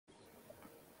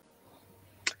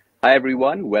Hi,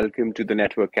 everyone. Welcome to the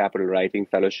Network Capital Writing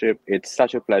Fellowship. It's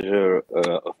such a pleasure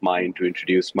of mine to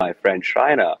introduce my friend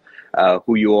Shrayana,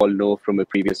 who you all know from a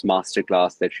previous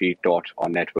masterclass that she taught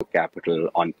on Network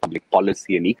Capital on public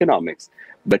policy and economics.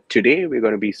 But today we're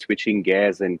going to be switching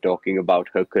gears and talking about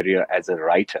her career as a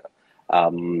writer.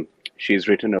 She's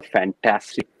written a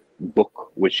fantastic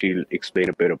book, which she'll explain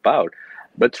a bit about.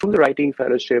 But through the Writing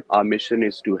Fellowship, our mission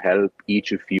is to help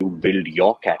each of you build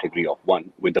your category of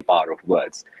one with the power of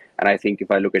words. And I think if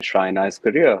I look at Shrayana's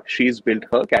career, she's built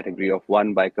her category of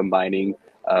one by combining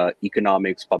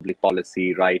economics, public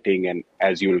policy, writing, and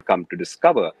as you'll come to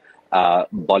discover,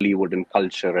 Bollywood and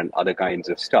culture and other kinds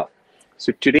of stuff.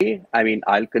 So today, I mean,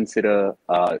 I'll consider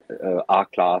our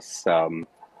class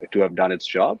to have done its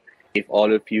job. If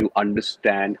all of you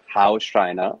understand how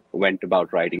Shrayana went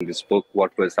about writing this book,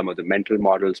 what were some of the mental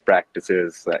models,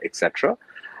 practices, etc.,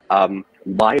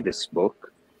 buy this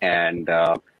book and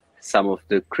some of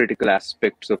the critical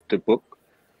aspects of the book,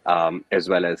 as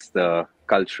well as the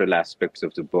cultural aspects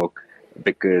of the book,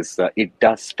 because it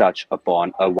does touch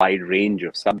upon a wide range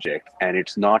of subjects, and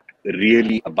it's not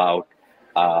really about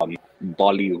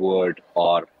Bollywood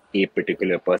or a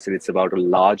particular person. It's about a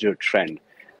larger trend,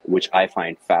 which I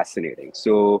find fascinating.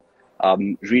 So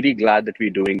really glad that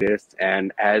we're doing this.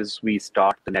 And as we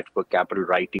start the Network Capital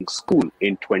Writing School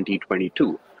in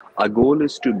 2022, our goal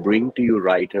is to bring to you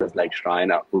writers like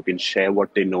Shrayana who can share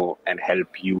what they know and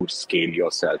help you scale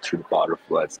yourself through the power of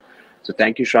words. So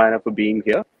thank you, Shrayana, for being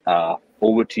here.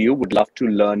 Over to you. Would love to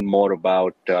learn more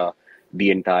about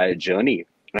the entire journey.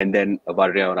 And then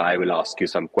Varya and I will ask you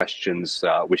some questions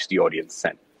which the audience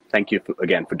sent. Thank you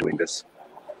again for doing this.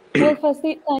 Well,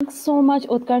 firstly, thanks so much,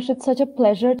 Utkarsh. It's such a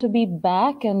pleasure to be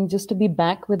back and just to be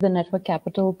back with the Network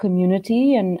Capital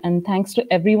community. And thanks to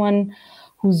everyone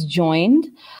who's joined.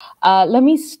 Let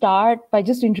me start by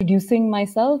just introducing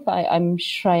myself. I'm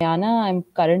Shrayana. I'm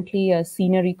currently a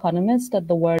senior economist at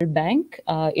the World Bank.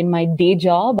 In my day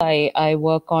job, I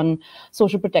work on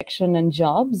social protection and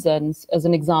jobs. And as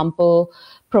an example,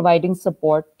 providing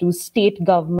support to state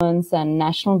governments and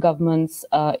national governments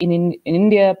in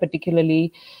India,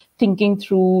 particularly thinking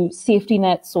through safety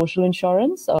net social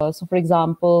insurance. So for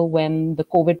example, when the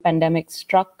COVID pandemic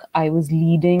struck, I was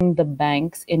leading the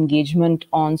bank's engagement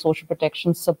on social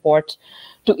protection support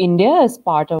to India as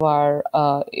part of our,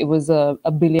 it was a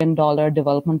 $1 billion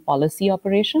development policy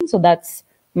operation. So that's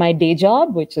my day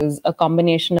job, which is a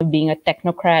combination of being a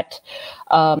technocrat.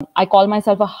 I call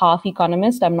myself a half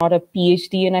economist. I'm not a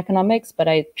PhD in economics, but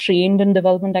I trained in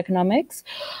development economics.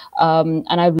 And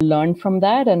I've learned from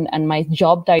that. And my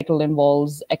job title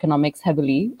involves economics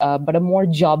heavily, but a more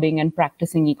jobbing and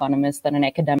practicing economist than an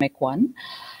academic one.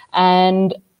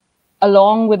 And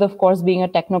along with, of course, being a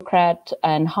technocrat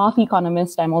and half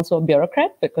economist, I'm also a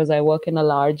bureaucrat because I work in a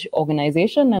large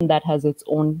organization and that has its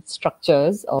own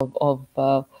structures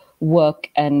of work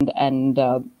and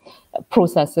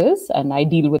processes, and I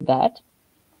deal with that.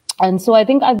 And so I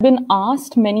think I've been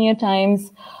asked many a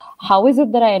times, how is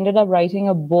it that I ended up writing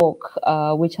a book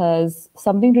which has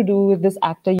something to do with this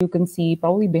actor you can see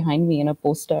probably behind me in a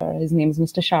poster. His name is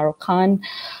Mr. Shah Rukh Khan.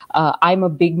 I'm a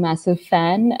big, massive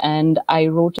fan, and I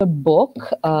wrote a book.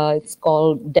 It's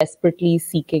called Desperately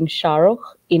Seeking Shah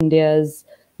Rukh, India's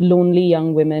Lonely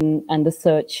Young Women and the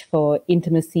Search for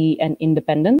Intimacy and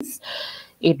Independence.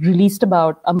 It released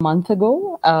about a month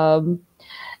ago.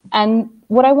 And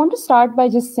what I want to start by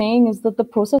just saying is that the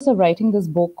process of writing this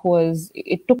book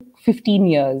it took 15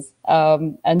 years.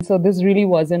 And so this really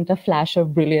wasn't a flash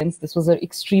of brilliance. This was an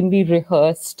extremely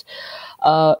rehearsed,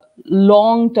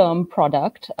 long-term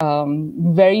product,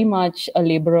 very much a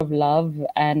labor of love.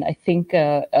 And I think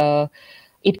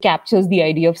it captures the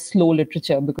idea of slow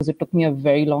literature because it took me a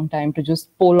very long time to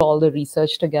just pull all the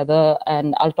research together.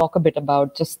 And I'll talk a bit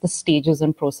about just the stages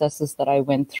and processes that I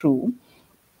went through.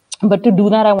 But to do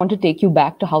that, I want to take you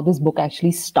back to how this book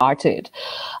actually started.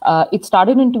 It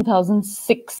started in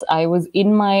 2006. I was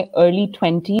in my early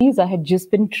 20s. I had just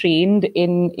been trained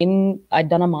I'd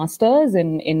done a master's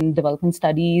in development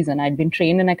studies, and I'd been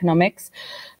trained in economics.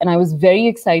 And I was very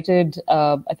excited,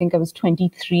 I think I was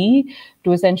 23,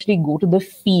 to essentially go to the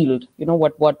field, you know,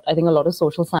 what I think a lot of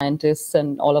social scientists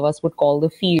and all of us would call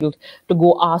the field, to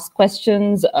go ask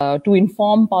questions, to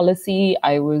inform policy.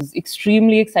 I was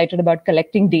extremely excited about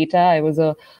collecting data. I was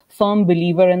a firm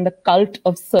believer in the cult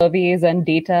of surveys and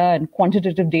data and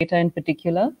quantitative data in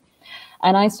particular.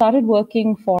 And I started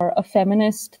working for a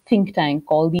feminist think tank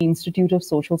called the Institute of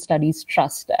Social Studies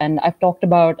Trust. And I've talked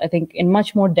about, I think, in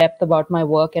much more depth about my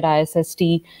work at ISST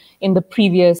in the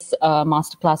previous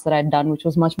masterclass that I'd done, which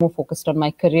was much more focused on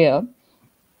my career.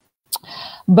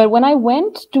 But when I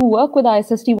went to work with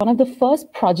ISST, one of the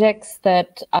first projects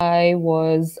that I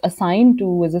was assigned to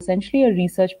was essentially a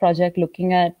research project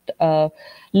looking at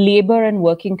labor and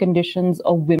working conditions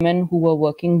of women who were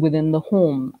working within the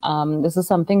home. This is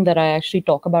something that I actually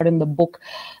talk about in the book.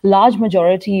 Large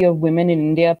majority of women in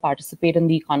India participate in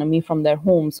the economy from their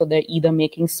home. So they're either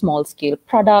making small scale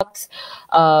products,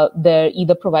 they're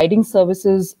either providing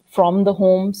services from the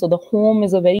home. So the home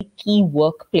is a very key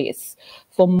workplace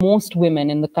for most women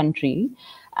in the country.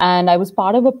 And I was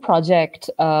part of a project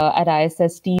at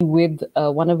ISST with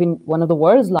one of the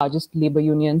world's largest labor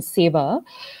unions, SEVA,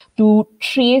 to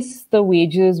trace the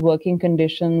wages, working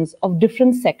conditions of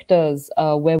different sectors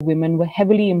where women were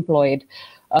heavily employed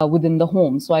within the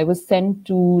home. So I was sent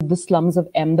to the slums of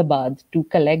Ahmedabad to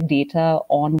collect data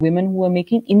on women who were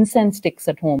making incense sticks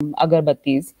at home,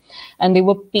 agarbattis, and they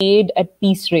were paid at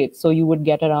piece rates. So you would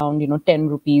get around, 10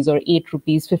 rupees or 8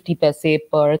 rupees, 50 paise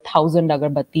per 1,000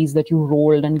 agarbattis that you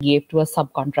rolled and gave to a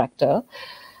subcontractor.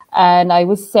 And I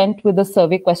was sent with a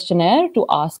survey questionnaire to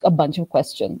ask a bunch of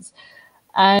questions.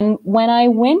 And when I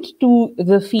went to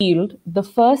the field, the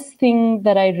first thing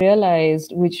that I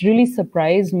realized, which really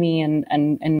surprised me and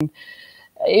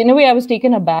in a way I was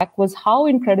taken aback, was how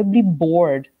incredibly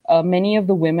bored many of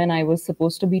the women I was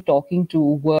supposed to be talking to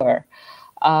were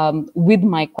with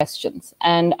my questions.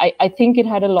 And I think it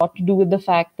had a lot to do with the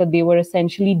fact that they were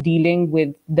essentially dealing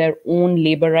with their own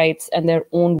labor rights and their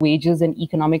own wages and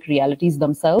economic realities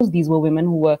themselves. These were women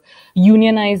who were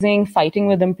unionizing, fighting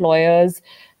with employers.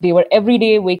 They were every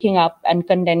day waking up and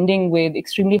contending with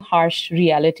extremely harsh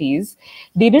realities.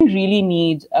 They didn't really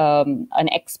need an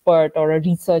expert or a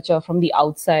researcher from the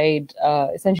outside,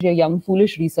 essentially a young,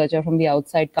 foolish researcher from the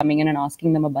outside coming in and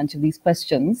asking them a bunch of these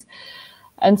questions.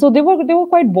 And so they were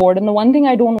quite bored. And the one thing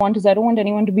I don't want is I don't want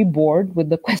anyone to be bored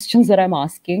with the questions that I'm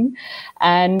asking.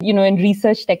 And, in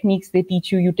research techniques, they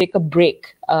teach you take a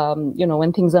break,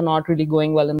 when things are not really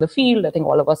going well in the field. I think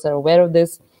all of us are aware of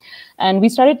this. And we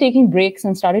started taking breaks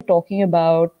and started talking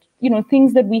about,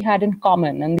 things that we had in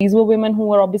common. And these were women who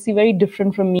were obviously very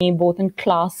different from me, both in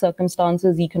class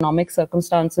circumstances, economic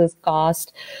circumstances,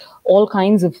 caste, all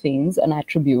kinds of things and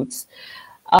attributes.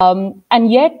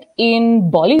 And yet in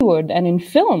Bollywood and in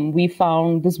film, we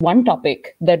found this one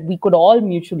topic that we could all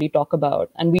mutually talk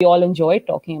about and we all enjoyed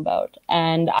talking about.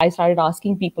 And I started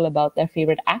asking people about their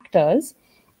favorite actors.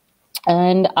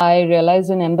 And I realized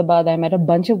in Ahmedabad, I met a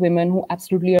bunch of women who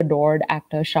absolutely adored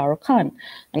actor Shah Rukh Khan.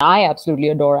 And I absolutely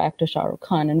adore actor Shah Rukh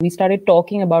Khan. And we started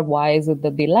talking about why is it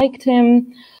that they liked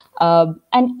him.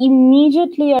 And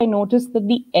immediately I noticed that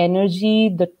the energy,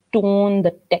 the tone,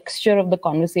 the texture of the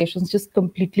conversations just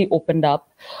completely opened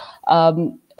up.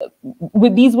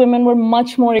 With these women were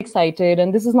much more excited,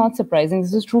 and this is not surprising.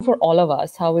 This is true for all of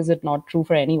us. How is it not true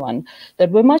for anyone?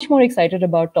 That we're much more excited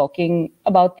about talking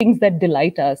about things that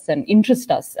delight us and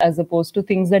interest us, as opposed to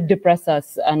things that depress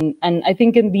us. And I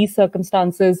think in these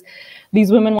circumstances,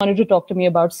 these women wanted to talk to me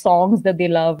about songs that they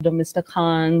loved, of Mr.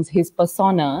 Khan's, his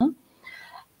persona.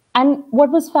 And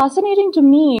what was fascinating to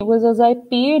me was as I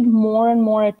paid more and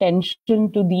more attention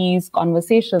to these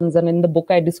conversations, and in the book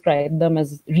I describe them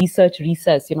as research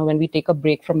recess, when we take a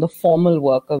break from the formal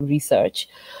work of research,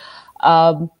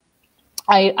 I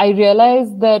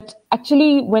realized that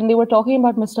actually when they were talking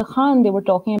about Mr. Khan, they were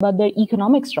talking about their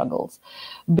economic struggles,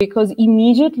 because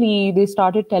immediately they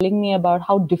started telling me about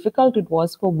how difficult it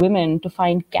was for women to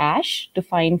find cash, to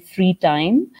find free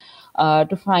time,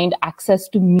 to find access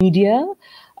to media,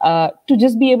 to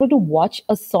just be able to watch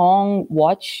a song,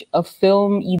 watch a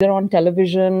film, either on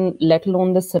television, let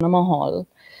alone the cinema hall.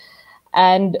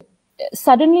 And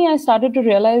suddenly I started to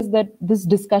realize that this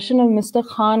discussion of Mr.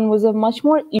 Khan was a much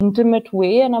more intimate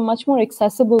way and a much more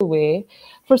accessible way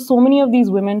for so many of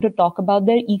these women to talk about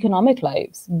their economic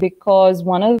lives. Because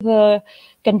one of the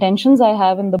contentions I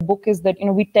have in the book is that,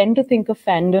 we tend to think of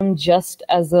fandom just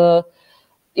as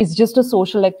it's just a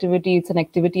social activity. It's an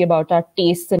activity about our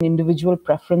tastes and individual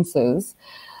preferences.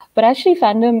 But actually,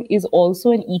 fandom is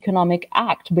also an economic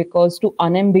act, because to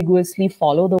unambiguously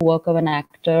follow the work of an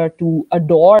actor, to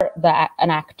adore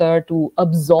an actor, to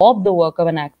absorb the work of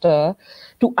an actor,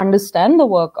 to understand the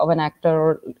work of an actor,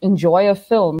 or enjoy a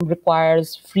film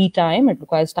requires free time. It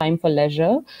requires time for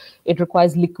leisure. It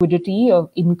requires liquidity of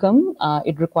income.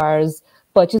 It requires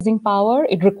purchasing power.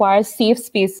 It requires safe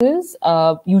spaces.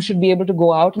 You should be able to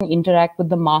go out and interact with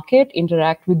the market,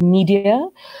 interact with media.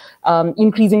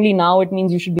 Increasingly now, it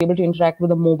means you should be able to interact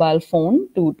with a mobile phone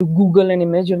to Google an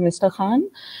image of Mr. Khan.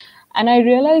 And I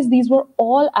realized these were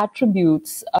all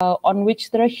attributes on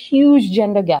which there are huge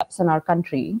gender gaps in our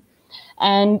country.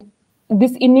 And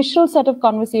this initial set of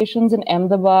conversations in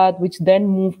Ahmedabad, which then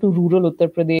moved to rural Uttar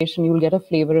Pradesh, and you'll get a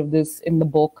flavor of this in the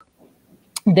book,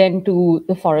 then to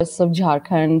the forests of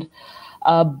Jharkhand,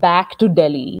 back to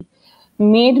Delhi,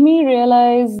 made me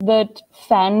realize that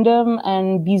fandom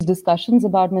and these discussions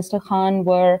about Mr. Khan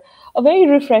were a very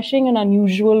refreshing and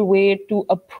unusual way to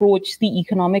approach the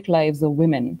economic lives of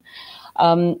women.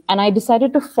 And I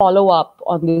decided to follow up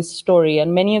on this story.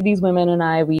 And many of these women and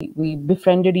I, we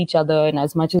befriended each other in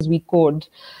as much as we could.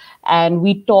 And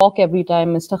we talk every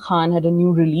time Mr. Khan had a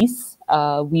new release.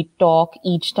 We talk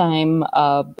each time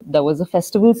there was a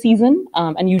festival season.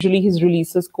 And usually his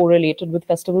releases correlated with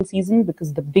festival season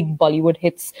because the big Bollywood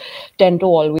hits tend to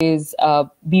always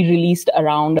be released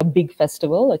around a big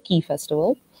festival, a key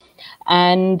festival.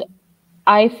 And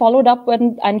I followed up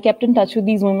and kept in touch with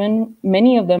these women,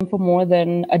 many of them for more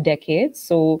than a decade.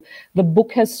 So the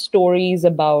book has stories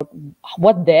about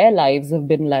what their lives have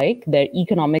been like, their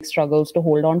economic struggles to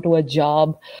hold on to a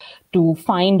job, to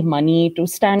find money, to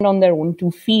stand on their own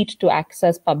 2 feet, to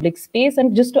access public space,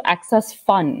 and just to access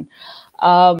fun.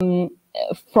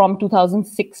 From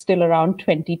 2006 till around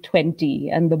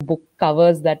 2020, and the book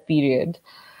covers that period.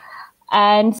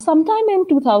 And sometime in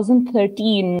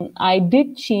 2013, I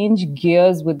did change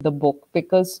gears with the book,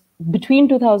 because between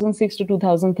 2006 to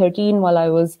 2013, while I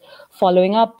was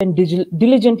following up and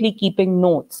diligently keeping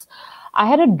notes, I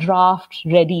had a draft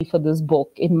ready for this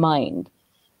book in mind.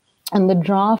 And the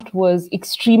draft was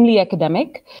extremely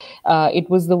academic. It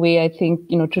was the way I think,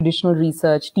 traditional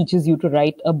research teaches you to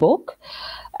write a book.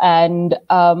 And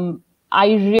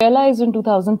I realized in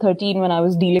 2013, when I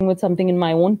was dealing with something in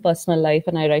my own personal life,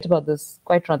 and I write about this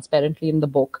quite transparently in the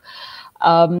book,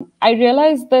 I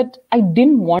realized that I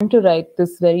didn't want to write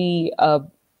this very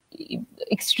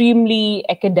extremely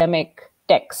academic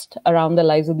text around the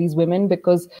lives of these women,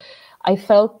 because I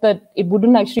felt that it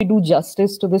wouldn't actually do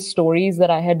justice to the stories that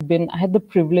I had the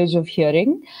privilege of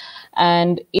hearing.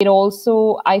 And it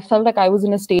also, I felt like I was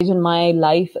in a stage in my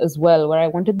life as well where I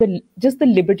wanted just the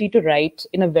liberty to write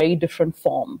in a very different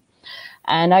form.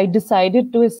 And I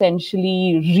decided to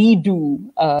essentially redo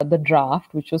the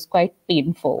draft, which was quite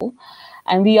painful.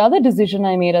 And the other decision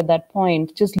I made at that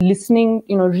point, just listening,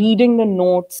 reading the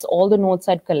notes, all the notes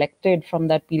I'd collected from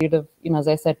that period of, as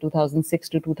I said, 2006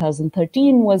 to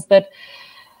 2013, was that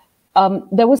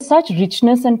there was such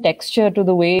richness and texture to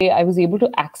the way I was able to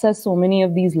access so many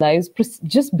of these lives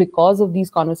just because of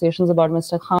these conversations about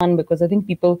Mr. Khan, because I think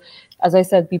people, as I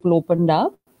said, people opened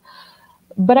up.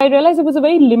 But I realized it was a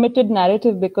very limited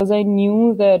narrative, because I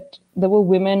knew that there were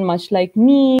women much like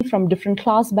me from different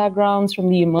class backgrounds, from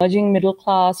the emerging middle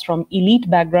class, from elite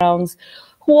backgrounds,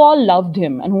 who all loved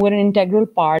him and who were an integral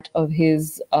part of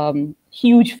his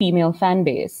huge female fan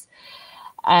base.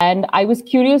 And I was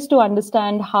curious to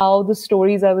understand how the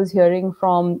stories I was hearing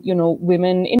from,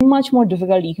 women in much more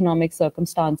difficult economic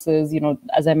circumstances,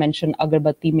 as I mentioned,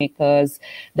 agarbatti makers,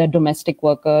 they're domestic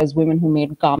workers, women who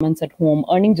made garments at home,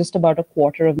 earning just about a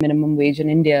quarter of minimum wage in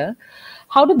India.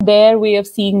 How did their way of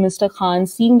seeing Mr. Khan,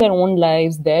 seeing their own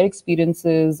lives, their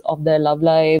experiences of their love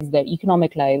lives, their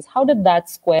economic lives, how did that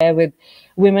square with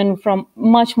women from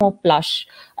much more plush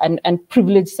and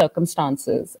privileged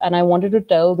circumstances? And I wanted to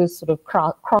tell this sort of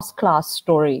cross-class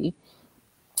story.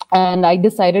 And I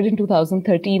decided in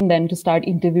 2013 then to start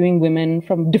interviewing women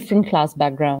from different class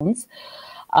backgrounds.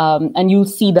 And you'll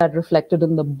see that reflected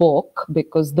in the book,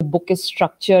 because the book is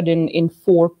structured in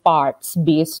 4 parts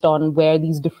based on where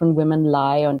these different women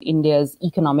lie on India's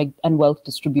economic and wealth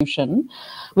distribution,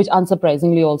 which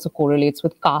unsurprisingly also correlates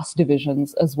with caste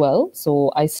divisions as well.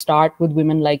 So I start with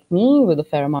women like me with a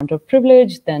fair amount of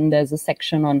privilege. Then there's a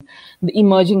section on the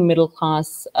emerging middle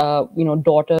class,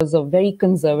 daughters of very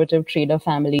conservative trader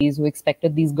families who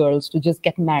expected these girls to just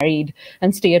get married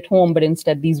and stay at home. But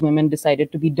instead, these women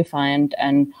decided to be defiant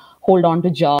and hold on to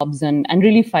jobs and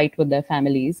really fight with their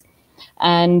families.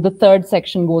 And the third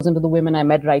section goes into the women I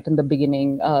met right in the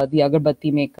beginning, the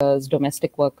agarbatti makers,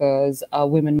 domestic workers,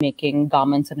 women making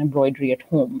garments and embroidery at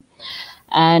home.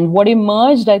 And what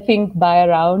emerged, I think, by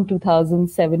around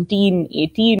 2017,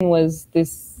 18 was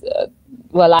this,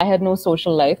 I had no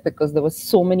social life because there were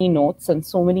so many notes and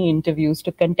so many interviews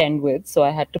to contend with. So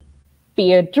I had to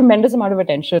pay a tremendous amount of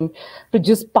attention to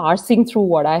just parsing through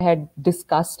what I had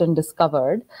discussed and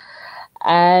discovered.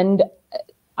 And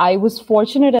I was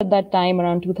fortunate at that time,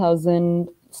 around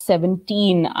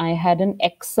 2017, I had an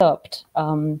excerpt,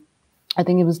 I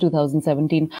think it was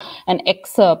 2017, an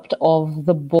excerpt of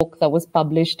the book that was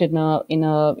published in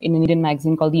an Indian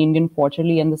magazine called the Indian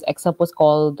Quarterly. And this excerpt was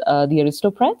called The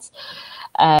Aristocrats.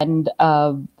 And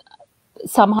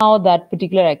somehow that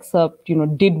particular excerpt,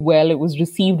 did well. It was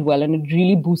received well, and it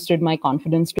really boosted my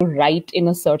confidence to write in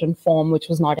a certain form, which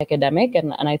was not academic.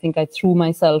 And I think I threw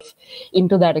myself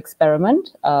into that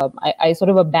experiment. I sort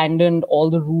of abandoned all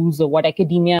the rules of what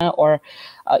academia or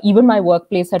even my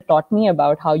workplace had taught me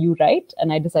about how you write,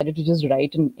 and I decided to just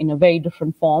write in a very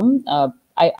different form.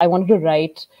 I wanted to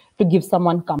write to give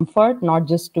someone comfort, not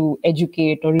just to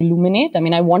educate or illuminate. I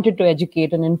mean, I wanted to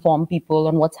educate and inform people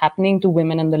on what's happening to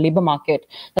women in the labor market.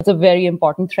 That's a very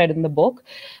important thread in the book.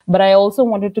 But I also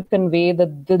wanted to convey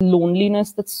that the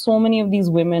loneliness that so many of these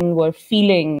women were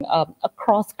feeling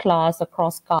across class,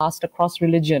 across caste, across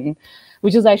religion,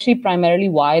 which is actually primarily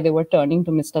why they were turning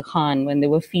to Mr. Khan when they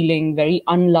were feeling very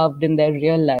unloved in their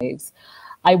real lives.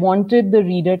 I wanted the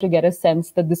reader to get a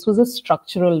sense that this was a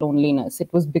structural loneliness.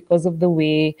 It was because of the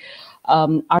way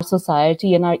our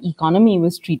society and our economy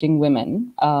was treating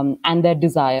women and their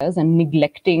desires, and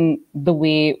neglecting the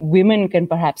way women can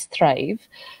perhaps thrive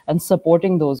and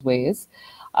supporting those ways.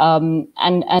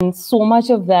 And so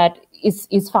much of that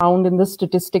is found in the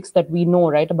statistics that we know,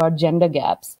 right, about gender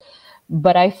gaps.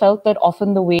 But I felt that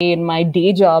often the way in my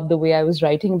day job, the way I was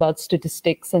writing about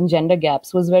statistics and gender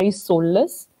gaps was very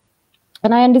soulless.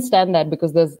 And I understand that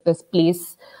because there's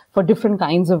place for different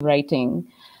kinds of writing.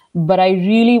 But I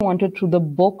really wanted through the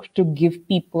book to give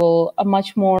people a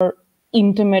much more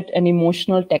intimate and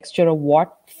emotional texture of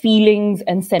what feelings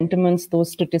and sentiments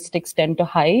those statistics tend to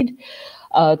hide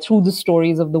through the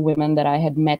stories of the women that I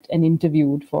had met and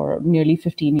interviewed for nearly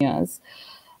 15 years.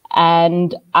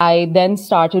 And I then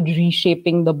started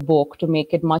reshaping the book to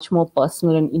make it much more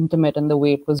personal and intimate in the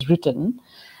way it was written.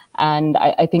 And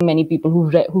I think many people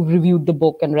who've reviewed the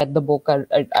book and read the book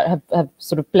have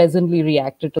sort of pleasantly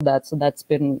reacted to that. So that's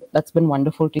been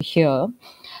wonderful to hear.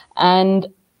 And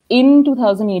in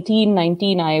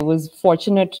 2018-19, I was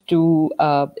fortunate to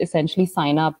essentially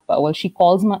sign up. Well, she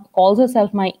calls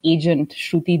herself my agent,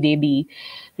 Shruti Devi.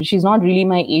 She's not really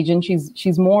my agent.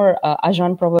 She's more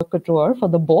agent provocateur for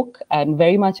the book and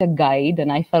very much a guide.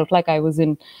 And I felt like I was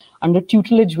under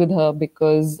tutelage with her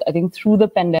because I think through the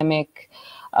pandemic,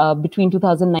 between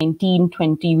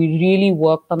 2019-20, we really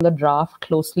worked on the draft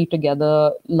closely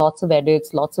together, lots of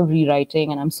edits, lots of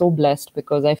rewriting, and I'm so blessed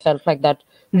because I felt like that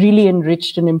really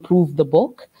enriched and improved the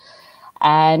book.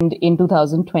 And in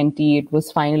 2020, it was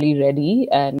finally ready,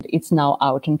 and it's now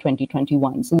out in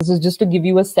 2021. So this is just to give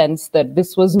you a sense that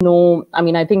this was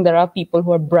I think there are people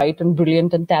who are bright and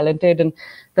brilliant and talented, and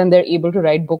then they're able to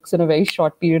write books in a very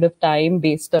short period of time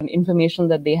based on information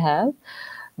that they have.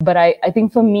 But I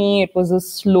think for me, it was a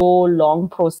slow, long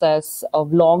process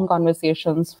of long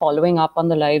conversations following up on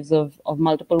the lives of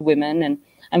multiple women. And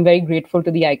I'm very grateful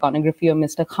to the iconography of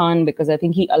Mr. Khan because I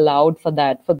think he allowed for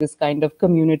this kind of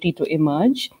community to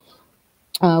emerge,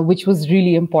 which was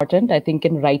really important, I think,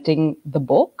 in writing the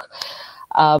book.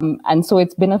 And so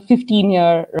it's been a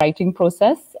 15-year writing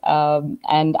process.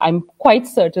 And I'm quite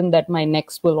certain that my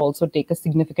next will also take a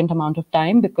significant amount of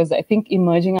time because I think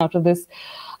emerging out of this,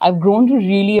 I've grown to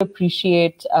really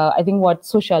appreciate, I think, what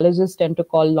sociologists tend to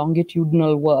call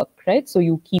longitudinal work, right? So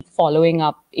you keep following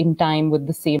up in time with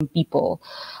the same people.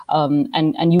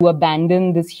 And you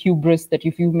abandon this hubris that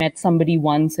if you've met somebody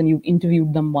once and you've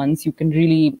interviewed them once, you can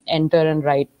really enter and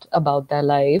write about their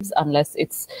lives unless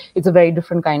it's a very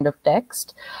different kind of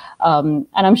text. And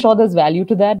I'm sure there's value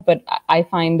to that, but I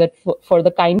find that for the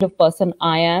kind of person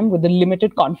I am, with the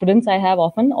limited confidence I have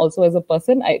often also as a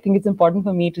person, I think it's important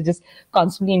for me to just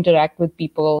constantly interact with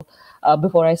people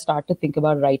before I start to think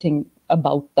about writing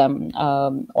about them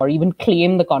or even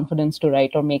claim the confidence to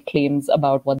write or make claims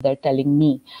about what they're telling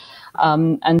me.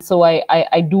 And so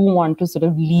I do want to sort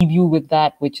of leave you with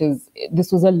that, which is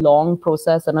this was a long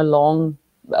process and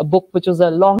a book which was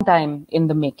a long time in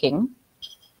the making.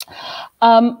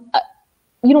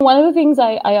 One of the things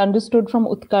I understood from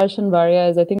Utkarsh and Varya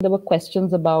is I think there were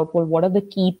questions about, well, what are the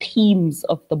key themes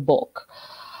of the book?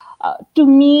 To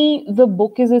me, the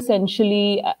book is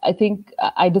essentially, I think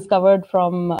I discovered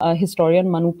from historian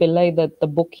Manu Pillai that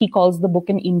he calls the book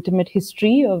an intimate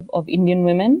history of Indian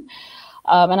women.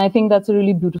 And I think that's a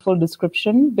really beautiful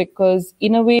description because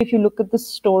in a way, if you look at the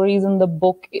stories in the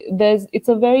book, it's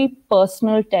a very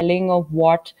personal telling of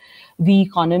what the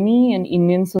economy and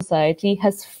Indian society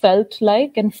has felt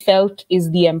like, and felt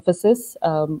is the emphasis.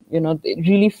 It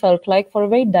really felt like for a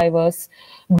very diverse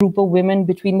group of women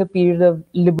between the period of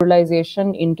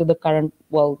liberalization into the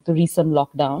recent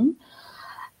lockdown.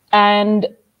 And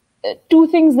two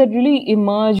things that really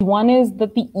emerge. One is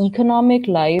that the economic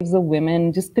lives of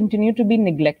women just continue to be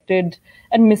neglected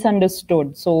and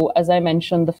misunderstood. So as I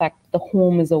mentioned, the fact that the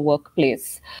home is a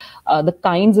workplace, the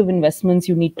kinds of investments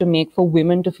you need to make for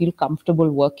women to feel comfortable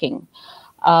working.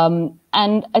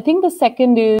 And I think the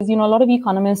second is, a lot of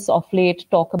economists of late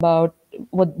talk about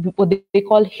what they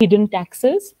call hidden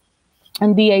taxes.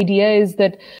 And the idea is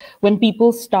that when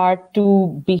people start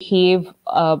to behave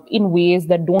in ways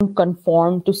that don't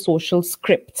conform to social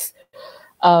scripts,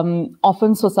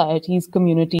 often societies,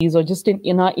 communities, or just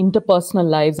in our interpersonal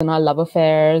lives, in our love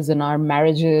affairs, in our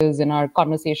marriages, in our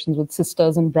conversations with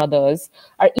sisters and brothers,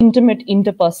 our intimate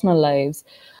interpersonal lives,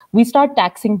 we start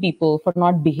taxing people for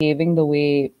not behaving the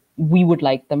way we would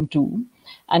like them to.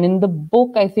 And in the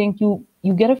book, I think you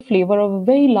get a flavor of a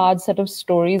very large set of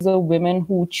stories of women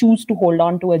who choose to hold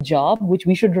on to a job, which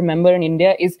we should remember in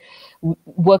India is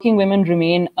working women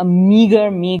remain a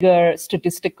meager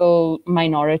statistical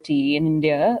minority in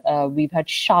India. We've had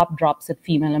sharp drops at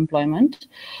female employment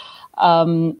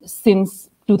since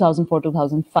 2004,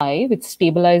 2005. It's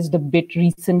stabilized a bit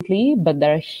recently, but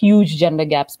there are huge gender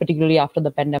gaps, particularly after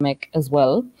the pandemic as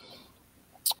well.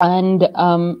 And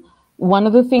one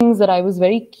of the things that I was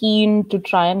very keen to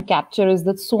try and capture is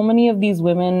that so many of these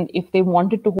women, if they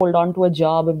wanted to hold on to a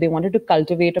job, if they wanted to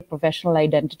cultivate a professional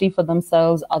identity for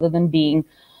themselves other than being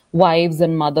wives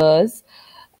and mothers,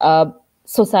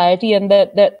 society and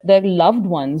their loved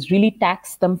ones really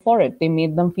taxed them for it. They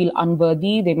made them feel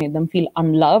unworthy, they made them feel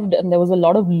unloved, and there was a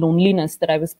lot of loneliness that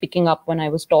I was picking up when I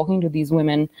was talking to these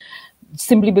women,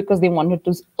 simply because they wanted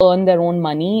to earn their own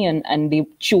money and they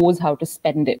chose how to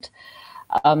spend it.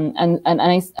 And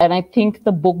I think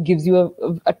the book gives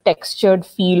you a textured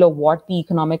feel of what the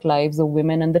economic lives of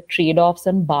women and the trade-offs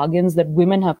and bargains that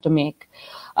women have to make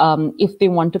if they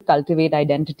want to cultivate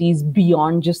identities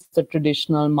beyond just the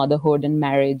traditional motherhood and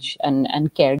marriage and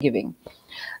caregiving.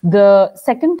 The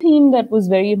second theme that was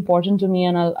very important to me,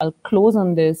 and I'll close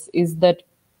on this, is that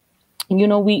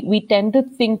we tend to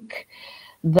think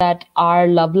that our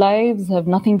love lives have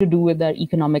nothing to do with our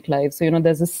economic lives. So,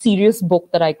 there's a serious book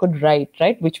that I could write,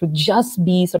 right, which would just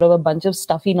be sort of a bunch of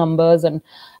stuffy numbers and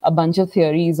a bunch of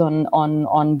theories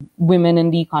on women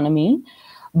in the economy.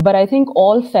 But I think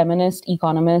all feminist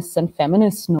economists and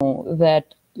feminists know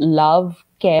that love,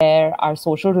 care, our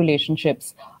social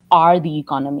relationships are the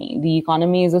economy. The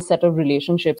economy is a set of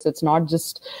relationships. It's not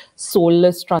just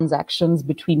soulless transactions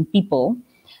between people.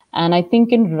 And I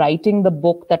think in writing the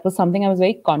book, that was something I was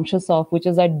very conscious of, which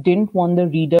is I didn't want the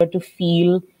reader to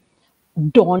feel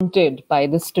daunted by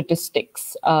the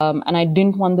statistics. And I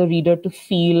didn't want the reader to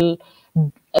feel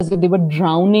as if they were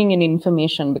drowning in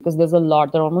information, because there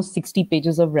are almost 60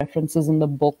 pages of references in the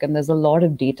book, and there's a lot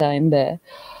of data in there.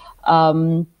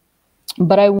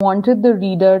 But I wanted the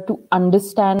reader to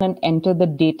understand and enter the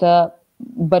data,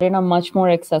 but in a much more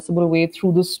accessible way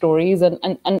through the stories,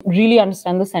 and really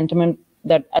understand the sentiment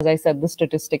that, as I said, the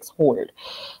statistics hold.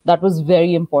 That was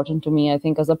very important to me, I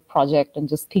think, as a project and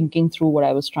just thinking through what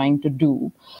I was trying to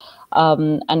do.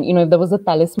 And if there was a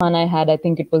talisman I had, I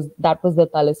think that was the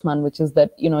talisman, which is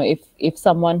that if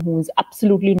someone who is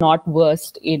absolutely not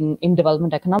versed in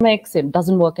development economics, it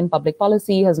doesn't work in public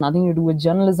policy, has nothing to do with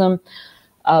journalism,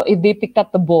 if they picked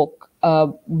up the book,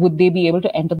 would they be able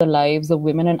to enter the lives of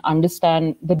women and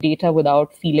understand the data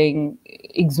without feeling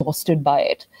exhausted by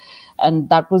it? And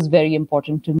that was very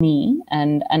important to me,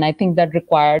 and I think that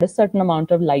required a certain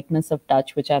amount of lightness of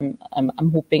touch, which I'm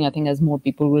hoping, I think, as more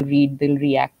people will read, they'll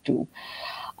react to.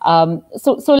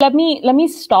 So let me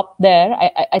stop there.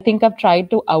 I think I've tried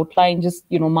to outline just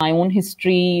my own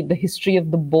history, the history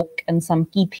of the book, and some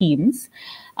key themes,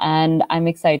 and I'm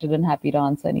excited and happy to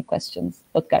answer any questions.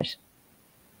 Utkarsh.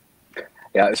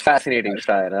 Yeah, it's fascinating,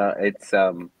 Shrayana.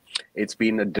 It's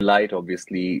been a delight,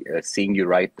 obviously, seeing you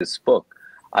write this book.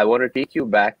 I want to take you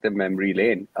back the memory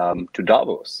lane to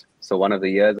Davos. So one of the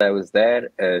years I was there,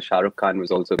 Shah Rukh Khan was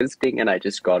also visiting, and I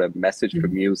just got a message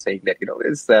from you saying that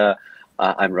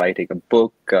I'm writing a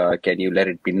book. Can you let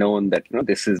it be known that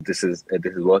this is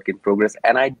work in progress?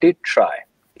 And I did try.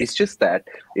 It's just that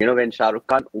when Shah Rukh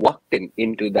Khan walked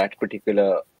into that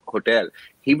particular hotel,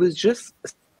 he was just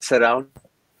surrounded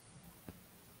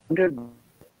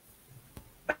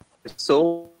by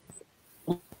so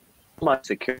much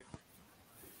security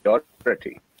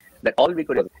that all we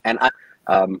could do. And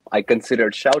I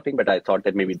considered shouting, but I thought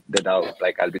that maybe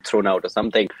I'll be thrown out or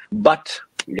something. But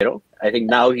I think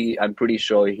now I'm pretty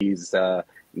sure he's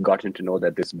gotten to know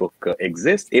that this book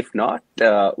exists. If not,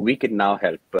 we can now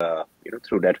help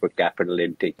through Network Capital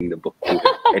in taking the book to him.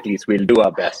 At least we'll do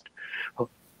our best.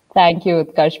 Thank you,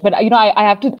 Utkarsh. But I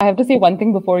have to say one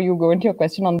thing before you go into your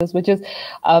question on this, which is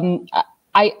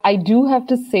I do have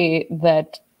to say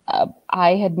that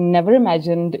I had never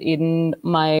imagined in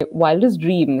my wildest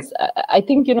dreams. I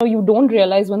think you don't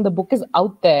realize when the book is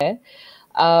out there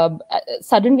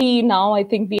Suddenly now I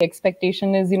think the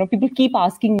expectation is, people keep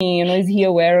asking me, is he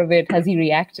aware of it? Has he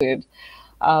reacted?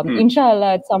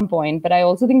 Inshallah, at some point. But I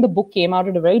also think the book came out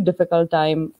at a very difficult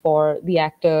time for the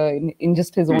actor in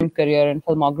just his own career and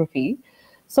filmography.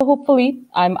 So hopefully,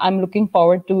 I'm looking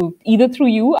forward to either through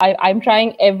you. I'm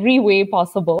trying every way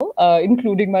possible,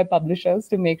 including my publishers,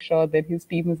 to make sure that his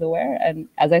team is aware. And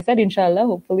as I said, inshallah,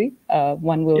 hopefully,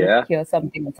 one will hear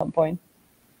something at some point.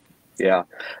 Yeah.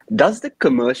 Does the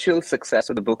commercial success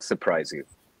of the book surprise you?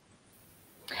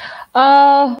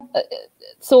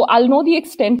 So I'll know the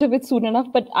extent of it soon enough,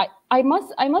 but I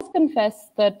must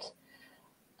confess that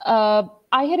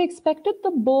I had expected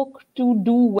the book to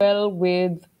do well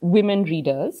with women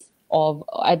readers of,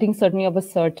 I think, certainly of a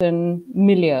certain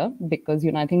milieu, because,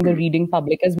 I think the reading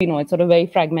public, as we know, it's sort of very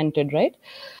fragmented, right?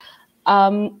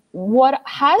 What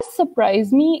has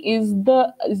surprised me is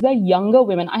the younger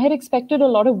women. I had expected a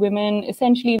lot of women,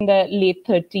 essentially in their late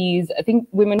 30s. I think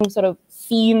women who've sort of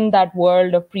seen that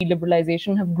world of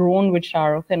pre-liberalization have grown with Shah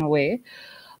Rukh in a way.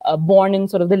 Born in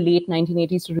sort of the late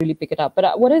 1980s to really pick it up.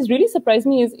 But what has really surprised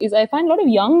me is I find a lot of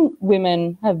young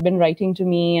women have been writing to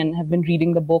me and have been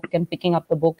reading the book and picking up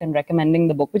the book and recommending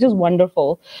the book, which is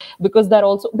wonderful, because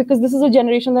this is a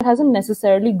generation that hasn't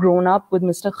necessarily grown up with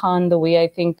Mr. Khan the way I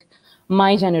think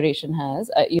my generation has.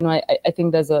 I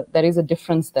think there is a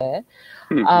difference there.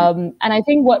 And I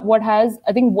think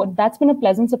what that's been a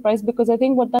pleasant surprise, because I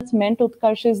think what that's meant,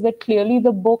 Utkarsh, is that clearly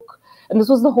the book, and this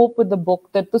was the hope with the book,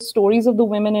 that the stories of the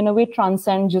women in a way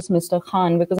transcend just Mr.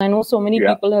 Khan, because I know so many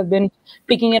people have been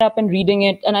picking it up and reading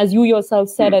it. And as you yourself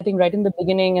said, I think right in the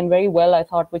beginning, and very well, I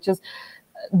thought, which is,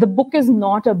 the book is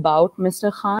not about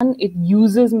Mr. Khan. It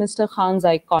uses Mr. Khan's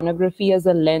iconography as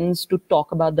a lens to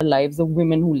talk about the lives of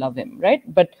women who love him, right?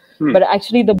 But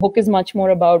actually the book is much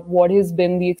more about what has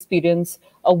been the experience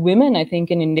of women, I think,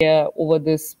 in India over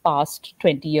this past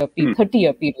 30-year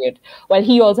period, while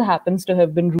he also happens to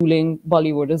have been ruling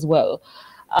Bollywood as well.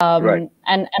 And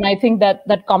I think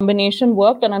that combination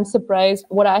worked, and I'm surprised.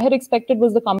 What I had expected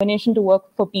was the combination to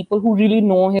work for people who really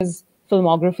know his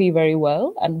filmography very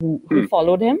well and who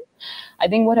followed him. I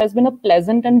think what has been a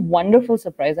pleasant and wonderful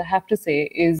surprise, I have to say,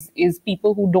 is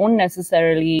people who don't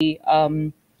necessarily,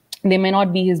 they may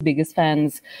not be his biggest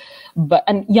fans,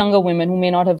 and younger women who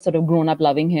may not have sort of grown up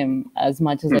loving him as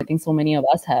much as I think so many of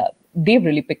us have. They've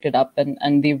really picked it up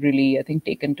and they've really, I think,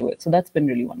 taken to it. So that's been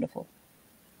really wonderful.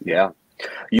 Yeah.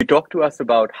 You talked to us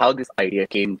about how this idea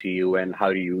came to you and how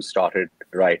you started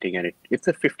writing, and it's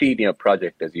a 15-year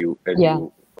project as you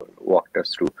walked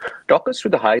us through. Talk us through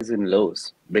the highs and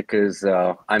lows, because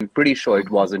I'm pretty sure it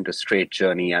wasn't a straight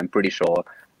journey. I'm pretty sure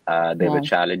there were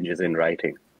challenges in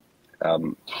writing.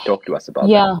 Talk to us about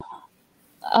that.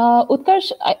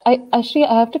 Utkarsh, I actually,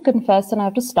 I have to confess, and I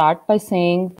have to start by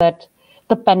saying that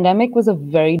the pandemic was a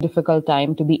very difficult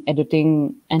time to be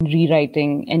editing and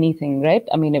rewriting anything, right?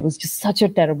 I mean, it was just such a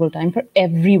terrible time for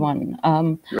everyone.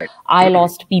 I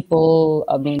lost people.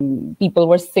 I mean, people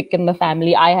were sick in the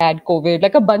family. I had COVID,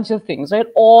 like a bunch of things, right?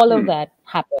 All of that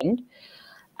happened.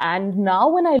 And now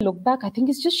when I look back, I think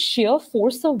it's just sheer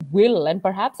force of will. And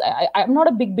perhaps I'm not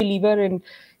a big believer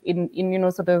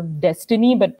in sort of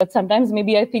destiny, but sometimes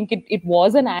maybe I think it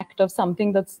was an act of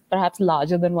something that's perhaps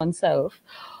larger than oneself.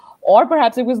 Or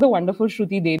perhaps it was the wonderful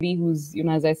Shruti Devi, who's,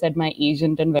 as I said, my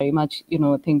agent and very much,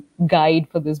 I think, guide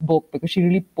for this book, because she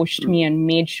really pushed me and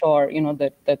made sure,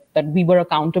 that we were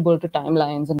accountable to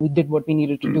timelines and we did what we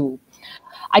needed to do.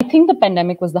 I think the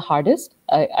pandemic was the hardest.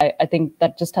 I think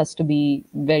that just has to be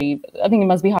I think it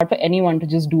must be hard for anyone to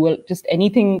just do just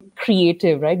anything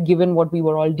creative, right? Given what we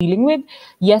were all dealing with.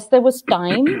 Yes, there was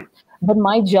time. But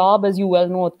my job, as you well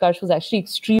know, Utkarsh, was actually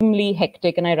extremely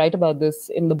hectic. And I write about this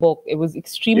in the book. It was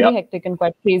extremely hectic and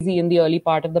quite crazy in the early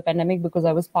part of the pandemic, because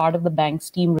I was part of the bank's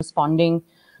team responding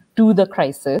to the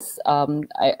crisis.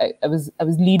 I was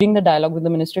leading the dialogue with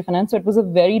the Ministry of Finance. So it was a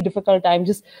very difficult time,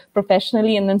 just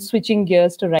professionally, and then switching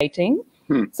gears to writing.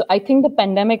 So I think the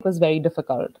pandemic was very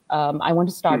difficult. I want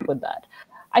to start with that.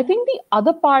 I think the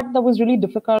other part that was really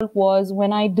difficult was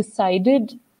when I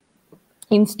decided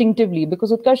instinctively, because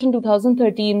Utkarsh, in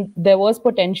 2013, there was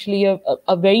potentially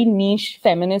a very niche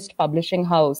feminist publishing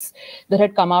house that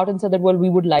had come out and said that, well, we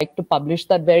would like to publish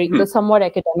the somewhat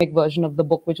academic version of the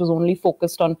book, which was only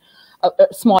focused on a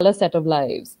smaller set of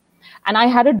lives. And I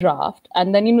had a draft.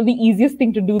 And then, the easiest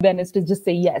thing to do then is to just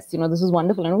say, yes, this is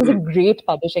wonderful. And it was a great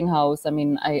publishing house. I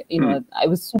mean, I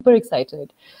was super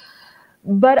excited.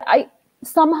 But I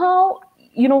somehow,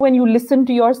 when you listen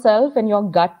to yourself and your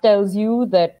gut tells you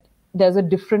that there's a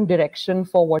different direction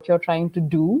for what you're trying to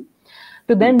do,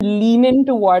 to then lean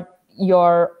into what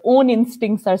your own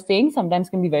instincts are saying sometimes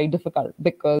can be very difficult,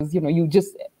 because you're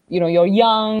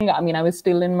young. I mean, I was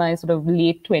still in my sort of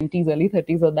late 20s, early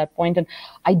 30s at that point, and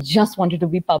I just wanted to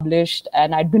be published,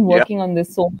 and I'd been working on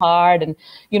this so hard. And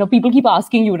people keep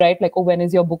asking you, right, like, oh, when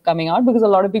is your book coming out? Because a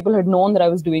lot of people had known that I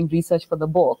was doing research for the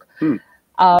book.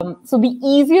 So the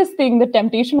easiest thing, the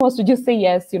temptation was to just say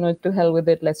yes, to hell with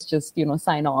it, let's just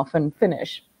sign off and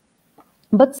finish.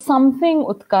 But something,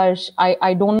 Utkarsh,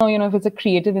 I don't know, if it's a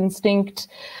creative instinct,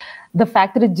 the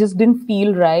fact that it just didn't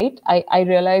feel right, I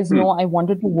realized, no, I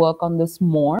wanted to work on this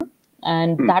more.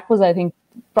 And that was, I think,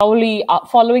 probably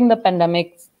following the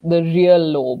pandemic, the real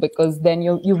low, because then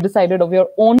you've decided of your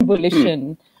own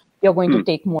volition, you're going to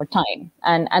take more time.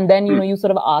 And then, you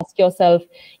sort of ask yourself,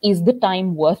 is the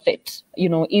time worth it?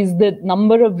 Is the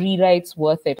number of rewrites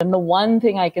worth it? And the one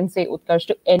thing I can say, Utkarsh,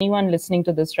 to anyone listening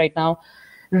to this right now,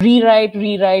 rewrite,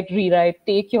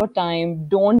 take your time.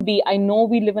 Don't be, I know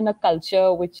we live in a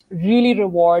culture which really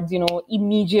rewards,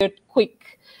 immediate,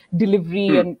 quick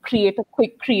delivery and create a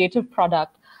quick creative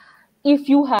product. If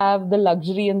you have the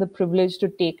luxury and the privilege to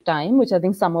take time, which I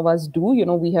think some of us do,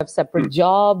 we have separate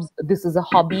jobs. This is a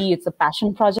hobby. It's a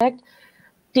passion project.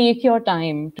 Take your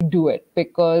time to do it,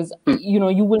 because,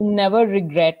 you will never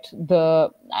regret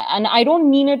and I don't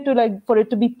mean it to for it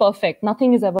to be perfect.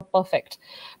 Nothing is ever perfect,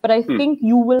 but I think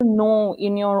you will know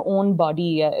in your own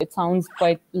body. It sounds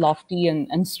quite lofty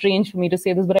and strange for me to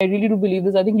say this, but I really do believe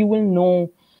this. I think you will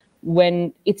know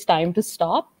when it's time to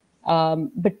stop.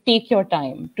 But take your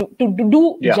time to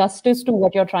do justice to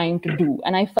what you're trying to do.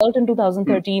 And I felt in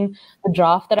 2013, the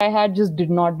draft that I had just did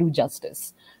not do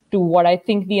justice to what I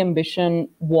think the ambition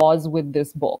was with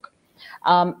this book.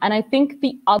 And I think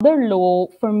the other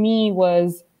low for me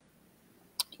was,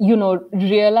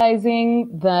 realizing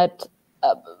that,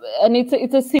 and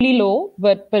it's a silly low,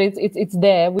 but it's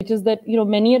there, which is that,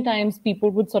 many a times people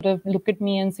would sort of look at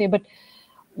me and say, but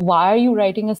why are you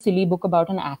writing a silly book about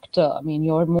an actor? I mean,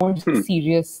 you're more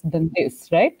serious than this,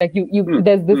 right? Like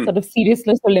there's this sort of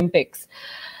seriousness Olympics.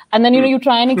 And then, you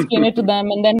try and explain it to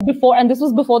them. And then and this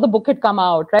was before the book had come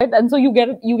out, right? And so you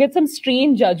get some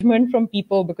strange judgment from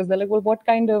people, because they're like, well, what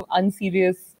kind of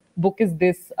unserious book is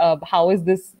this? How is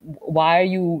this? Why are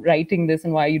you writing this?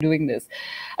 And why are you doing this?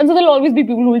 And so there'll always be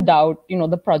people who will doubt,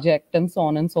 the project and so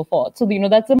on and so forth. So,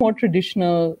 that's a more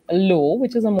traditional low,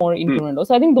 which is a more internal low.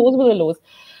 So I think those were the lows.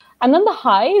 And then the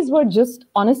highs were just,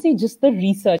 honestly, just the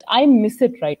research. I miss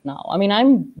it right now. I mean,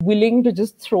 I'm willing to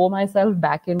just throw myself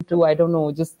back into, I don't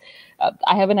know, just,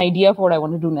 I have an idea for what I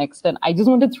want to do next. And I just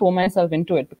want to throw myself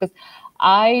into it, because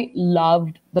I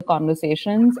loved the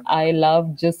conversations. I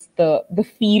loved just the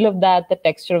feel of that, the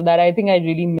texture of that. I think I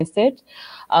really miss it.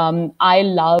 I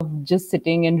love just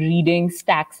sitting and reading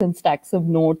stacks and stacks of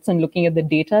notes and looking at the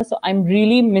data. So I'm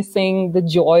really missing the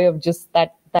joy of just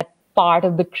that part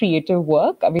of the creative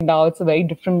work. I mean, now it's a very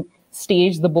different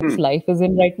stage the book's life is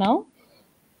in right now.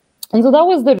 And so that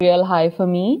was the real high for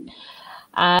me.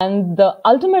 And the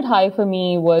ultimate high for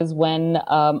me was when,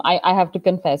 I have to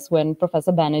confess, when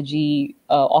Professor Banerjee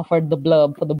offered the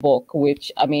blurb for the book,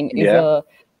 which, I mean, is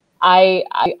I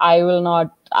will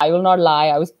not lie.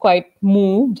 I was quite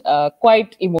moved,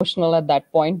 quite emotional at that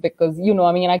point, because,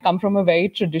 I come from a very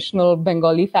traditional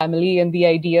Bengali family, and the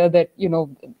idea that,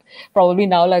 probably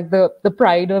now like the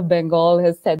pride of Bengal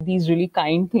has said these really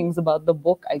kind things about the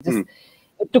book.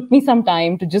 It took me some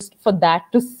time for that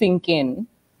to sink in.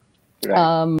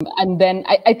 Right. And then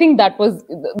I think I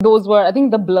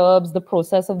think the blurbs, the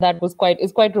process of that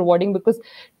is quite rewarding, because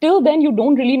till then you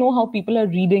don't really know how people are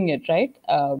reading it, right?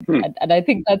 And I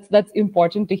think that's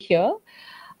important to hear.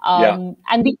 And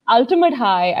the ultimate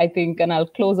high, I think, and I'll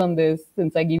close on this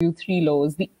since I give you 3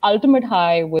 lows. The ultimate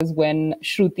high was when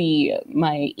Shruti,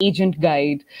 my agent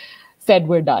guide, said,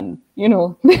 we're done.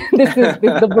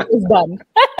 The book is done.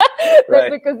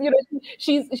 Right. Because,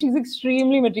 she's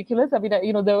extremely meticulous. I mean,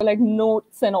 there were like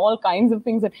notes and all kinds of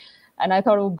things. And I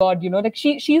thought, oh God, like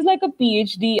she's like a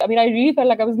PhD. I mean, I really felt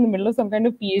like I was in the middle of some kind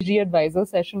of PhD advisor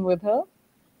session with her.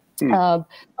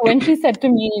 When she said to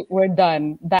me, we're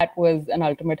done, that was an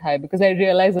ultimate high, because I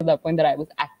realized at that point that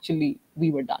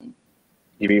we were done.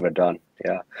 We were done,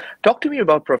 yeah. Talk to me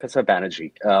about Professor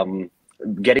Banerjee.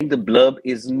 Getting the blurb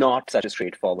is not such a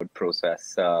straightforward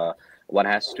process. One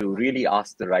has to really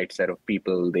ask the right set of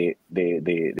people. They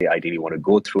ideally want to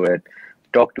go through it.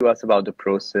 Talk to us about the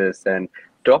process, and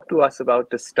talk to us about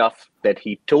the stuff that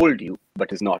he told you,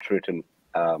 but is not written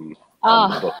on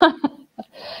the book.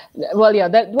 Well, yeah,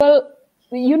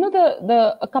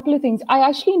 a couple of things. I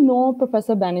actually know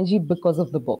Professor Banerjee because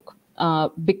of the book.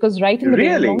 Because right in the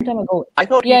beginning, a long time ago. I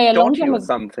thought he taught you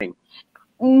something.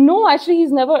 No, actually,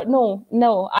 he's never.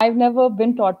 No, I've never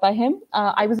been taught by him.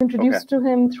 I was introduced to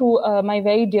him through my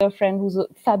very dear friend, who's a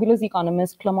fabulous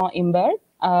economist, Clement Imbert,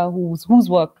 who's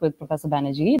worked with Professor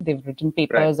Banerjee. They've written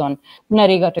papers on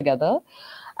Narega together.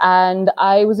 And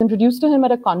I was introduced to him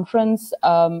at a conference,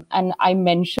 and I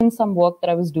mentioned some work that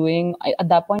I was doing at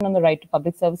that point on the right to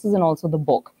public services and also the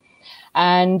book.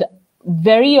 And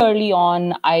very early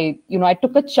on, I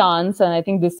took a chance, and I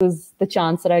think this is the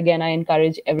chance that, again, I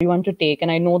encourage everyone to take.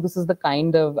 And I know this is the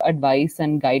kind of advice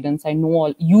and guidance I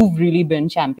know you've really been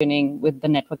championing with the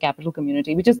network capital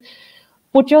community, which is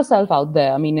put yourself out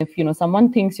there. I mean, if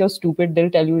someone thinks you're stupid,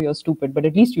 they'll tell you you're stupid, but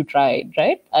at least you tried,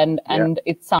 right? And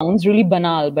it sounds really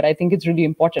banal, but I think it's really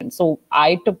important. So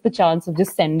I took the chance of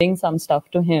just sending some stuff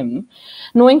to him,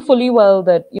 knowing fully well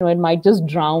that it might just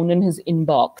drown in his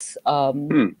inbox.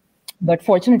 But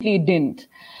fortunately, it didn't.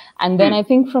 And then I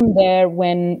think from there,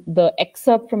 when the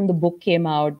excerpt from the book came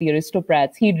out, The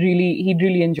Aristocrats, he'd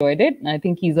really enjoyed it. And I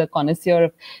think he's a connoisseur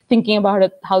of thinking about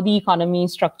it, how the economy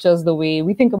structures the way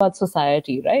we think about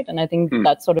society, right? And I think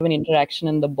that's sort of an interaction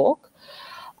in the book.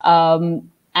 And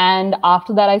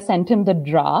after that, I sent him the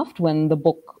draft when the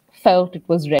book felt it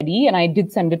was ready. And I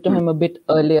did send it to him a bit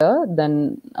earlier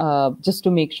than just to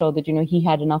make sure that, he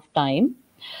had enough time.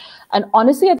 And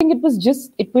honestly, I think it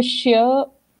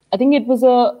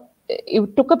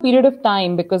took a period of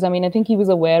time because, I think he was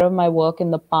aware of my work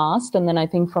in the past. And then I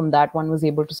think from that one was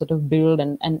able to sort of build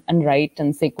and write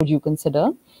and say, could you consider?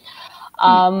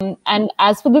 And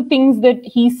as for the things that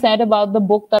he said about the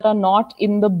book that are not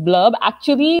in the blurb,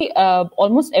 actually,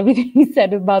 almost everything he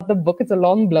said about the book, it's a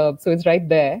long blurb, so it's right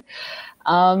there.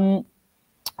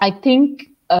 I think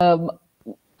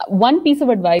one piece of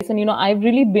advice, and I've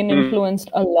really been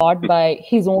influenced a lot by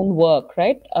his own work,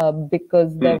 right?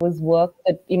 Because there was work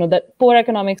that that Poor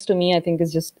Economics to me, I think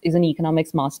is an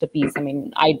economics masterpiece. I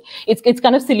mean, it's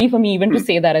kind of silly for me even to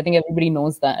say that. I think everybody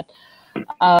knows that.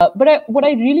 But what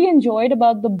I really enjoyed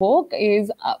about the book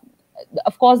is,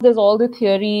 of course, there's all the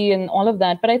theory and all of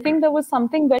that, but I think there was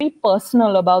something very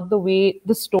personal about the way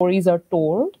the stories are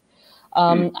told.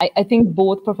 I think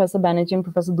both Professor Banerjee and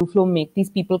Professor Duflo make these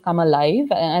people come alive.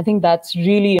 And I think that's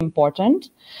really important.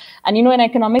 And, in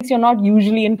economics, you're not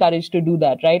usually encouraged to do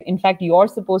that, right? In fact, you're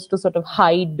supposed to sort of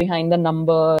hide behind the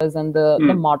numbers and the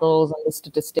models and the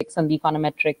statistics and the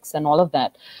econometrics and all of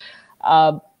that.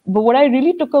 But what I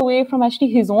really took away from actually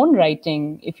his own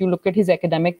writing, if you look at his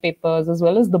academic papers as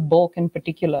well as the book in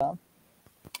particular,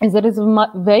 is that it's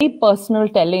a very personal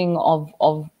telling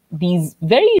of these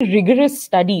very rigorous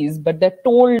studies, but they're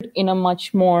told in a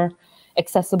much more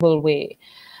accessible way.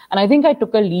 And I think I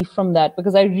took a leaf from that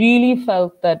because I really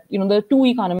felt that, there are two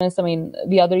economists,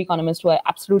 the other economist who I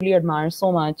absolutely admire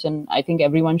so much, and I think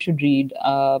everyone should read,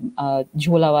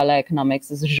 Jholawala Economics.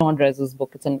 This is Jean Drèze's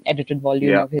book. It's an edited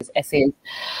volume of his essays.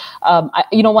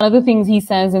 One of the things he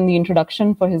says in the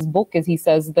introduction for his book is he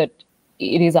says that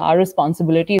it is our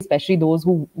responsibility, especially those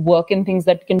who work in things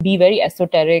that can be very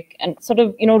esoteric and sort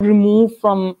of, remove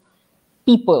from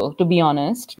people, to be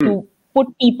honest, to put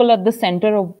people at the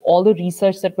center of all the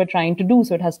research that we're trying to do.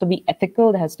 So it has to be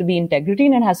ethical, there has to be integrity,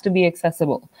 and it has to be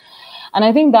accessible. And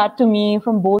I think that, to me,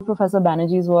 from both Professor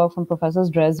Banerjee's work, from Professor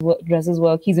Drèze's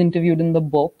work, he's interviewed in the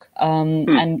book. And,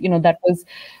 that was,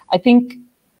 I think,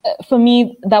 for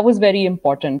me, that was very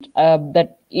important,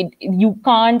 that you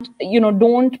can't,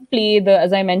 don't play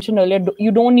as I mentioned earlier,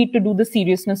 you don't need to do the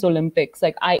seriousness Olympics.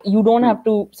 You don't have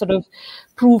to sort of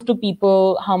prove to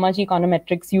people how much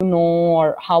econometrics you know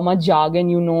or how much jargon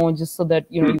you know, just so that,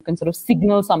 you can sort of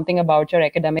signal something about your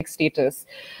academic status.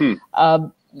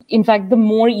 In fact, the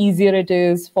more easier it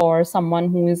is for someone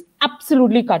who is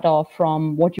absolutely cut off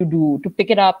from what you do to pick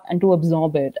it up and to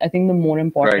absorb it, I think the more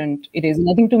important it is. And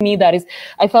I think to me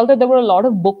I felt that there were a lot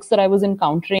of books that I was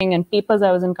encountering and papers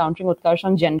I was encountering, Utkarsh,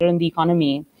 on gender and the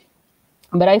economy.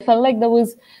 But I felt like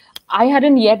I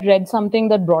hadn't yet read something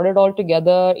that brought it all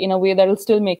together in a way that will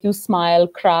still make you smile,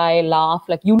 cry, laugh.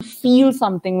 Like you'll feel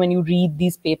something when you read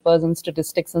these papers and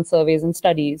statistics and surveys and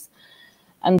studies.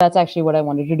 And that's actually what I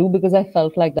wanted to do because I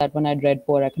felt like that when I'd read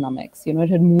Poor Economics. It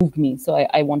had moved me. So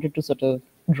I wanted to sort of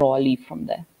draw a leaf from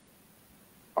there.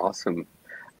 Awesome.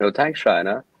 No, thanks,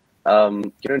 Shrayana.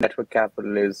 Network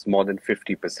capital is more than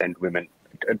 50% women,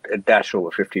 a dash over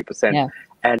 50%. Yeah.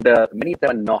 And many of them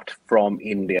are not from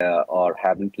India or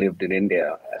haven't lived in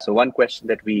India. So one question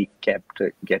that we kept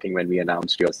getting when we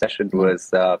announced your session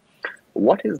was,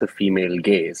 what is the female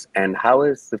gaze and how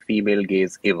has the female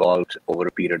gaze evolved over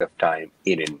a period of time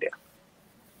in India?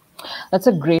 That's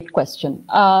a great question.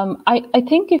 I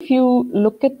think if you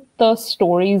look at the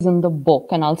stories in the book,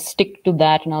 and I'll stick to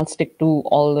that and I'll stick to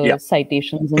all the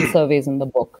citations and surveys in the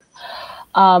book.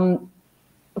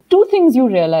 Two things you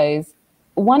realize.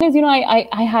 One is,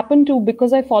 I happen to,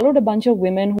 because I followed a bunch of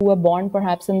women who were born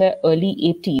perhaps in their early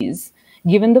 80s,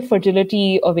 given the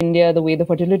fertility of India, the way the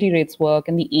fertility rates work,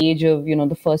 and the age of,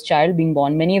 the first child being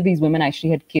born, many of these women actually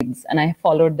had kids, and I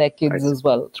followed their kids as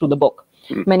well through the book.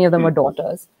 Many of them were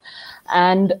daughters.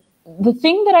 And the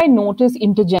thing that I notice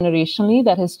intergenerationally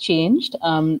that has changed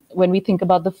when we think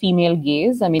about the female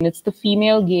gaze, I mean, it's the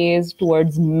female gaze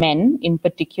towards men in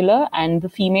particular, and the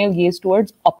female gaze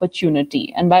towards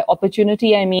opportunity. And by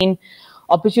opportunity, I mean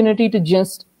opportunity to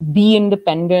just be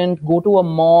independent, go to a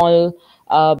mall,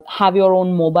 have your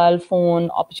own mobile phone,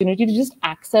 opportunity to just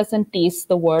access and taste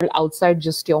the world outside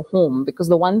just your home. Because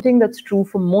the one thing that's true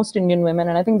for most Indian women,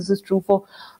 and I think this is true for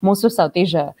most of South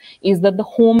Asia, is that the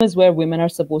home is where women are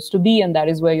supposed to be, and that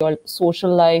is where your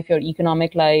social life, your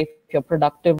economic life, your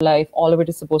productive life, all of it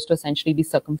is supposed to essentially be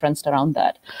circumferenced around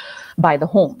that by the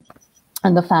home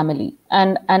and the family.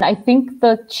 And I think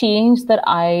the change that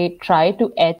I try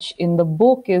to etch in the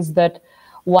book is that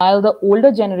while the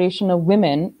older generation of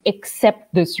women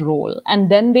accept this role,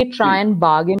 and then they try and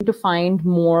bargain to find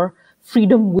more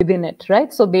freedom within it,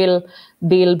 right? So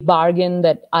they'll bargain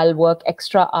that I'll work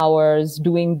extra hours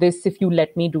doing this if you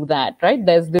let me do that, right?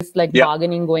 There's this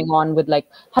bargaining going on with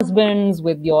husbands,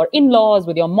 with your in-laws,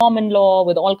 with your mom-in-law,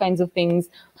 with all kinds of things.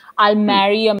 I'll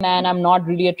marry a man I'm not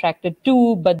really attracted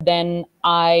to, but then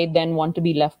I want to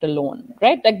be left alone,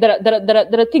 right? Like there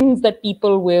are things that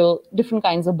people will, different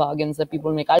kinds of bargains that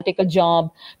people make. I'll take a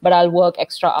job, but I'll work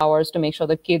extra hours to make sure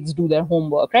the kids do their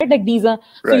homework, right? Like these are,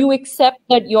 so you accept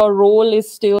that your role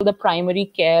is still the primary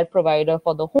care provider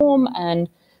for the home, and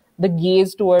the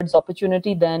gaze towards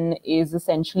opportunity then is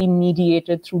essentially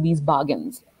mediated through these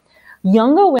bargains.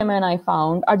 Younger women, I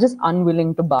found, are just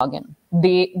unwilling to bargain.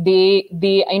 They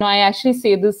I actually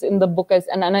say this in the book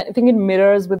and I think it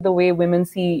mirrors with the way women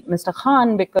see Mr.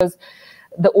 Khan, because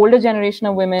the older generation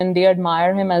of women, they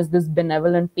admire him as this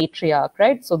benevolent patriarch,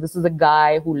 right? So this is a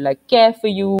guy who'll care for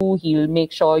you. He'll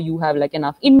make sure you have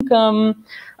enough income.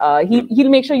 He'll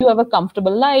make sure you have a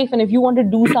comfortable life. And if you want to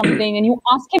do something and you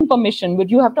ask him permission, but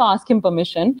you have to ask him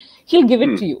permission, he'll give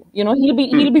it to you.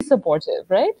 He'll be supportive,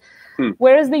 right?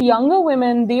 Whereas the younger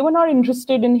women, they were not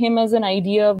interested in him as an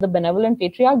idea of the benevolent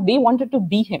patriarch. They wanted to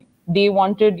be him. They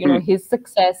wanted, his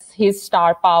success, his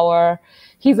star power,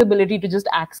 his ability to just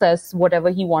access whatever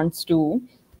he wants to.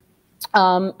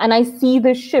 And I see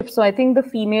this shift. So I think the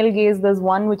female gaze, there's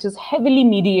one which is heavily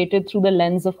mediated through the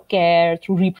lens of care,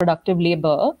 through reproductive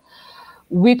labor,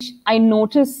 which I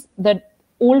notice that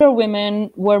older women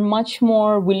were much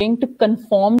more willing to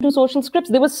conform to social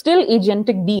scripts. They were still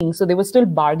agentic beings, so they were still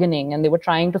bargaining, and they were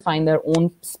trying to find their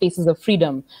own spaces of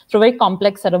freedom. So a very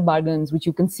complex set of bargains, which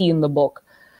you can see in the book.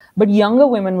 But younger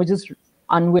women were just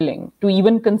unwilling to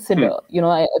even consider,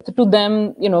 to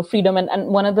them, freedom. And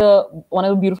one of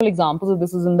the beautiful examples of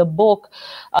this is in the book.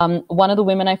 One of the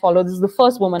women I follow, this is the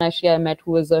first woman actually I met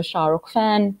who was a Shah Rukh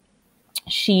fan.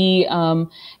 She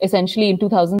essentially in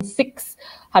 2006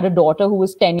 had a daughter who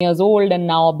was 10 years old, and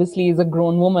now obviously is a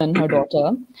grown woman, her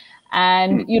daughter.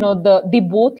 And, they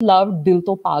both loved Dil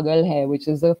To Pagal Hai, which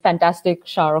is a fantastic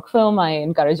Shah Rukh film. I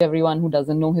encourage everyone who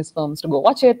doesn't know his films to go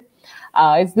watch it.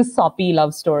 It's this soppy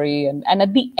love story. And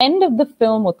at the end of the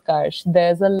film, Utkarsh,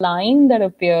 there's a line that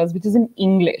appears, which is in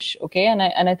English, okay? And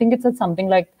I think it said something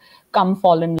like, come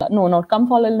fall in love. No, not come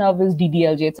fall in love is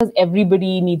DDLJ. It says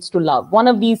everybody needs to love. One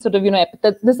of these sort of,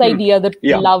 this idea that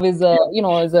love is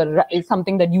is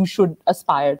something that you should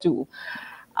aspire to.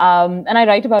 And I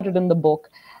write about it in the book.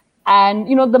 And,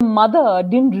 the mother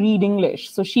didn't read English,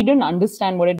 so she didn't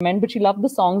understand what it meant, but she loved the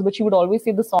songs, but she would always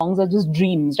say the songs are just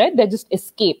dreams, right? They're just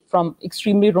escape from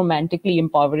extremely romantically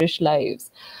impoverished lives.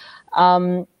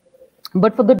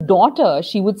 But for the daughter,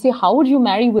 she would say, how would you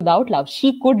marry without love?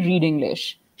 She could read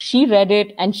English. She read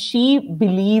it, and she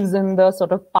believes in the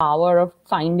sort of power of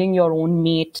finding your own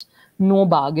mate, no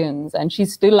bargains. And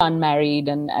she's still unmarried.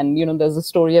 And there's a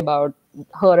story about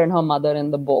her and her mother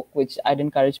in the book, which I'd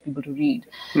encourage people to read.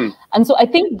 And so I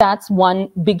think that's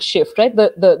one big shift, right?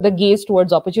 The gaze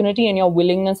towards opportunity and your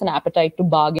willingness and appetite to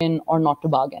bargain or not to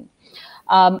bargain.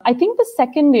 I think the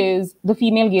second is the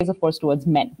female gaze, of course, towards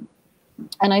men.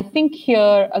 And I think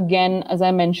here, again, as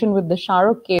I mentioned with the Shah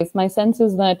Rukh case, my sense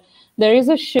is that there is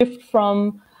a shift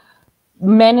from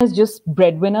men as just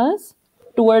breadwinners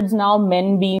towards now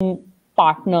men being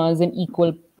partners and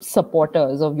equal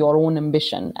supporters of your own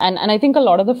ambition. And I think a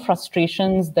lot of the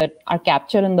frustrations that are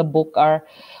captured in the book are,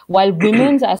 while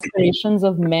women's aspirations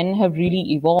of men have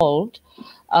really evolved,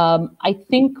 I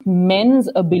think men's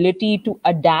ability to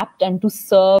adapt and to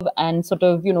serve and sort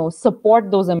of,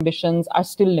 support those ambitions are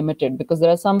still limited, because there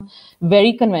are some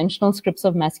very conventional scripts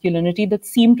of masculinity that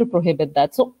seem to prohibit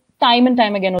that. So time and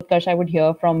time again, Utkarsh, I would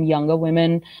hear from younger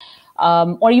women,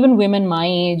 or even women my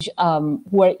age,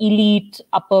 who are elite,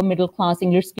 upper middle class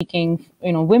English speaking,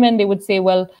 women. They would say,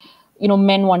 well,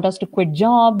 men want us to quit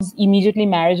jobs. Immediately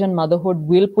marriage and motherhood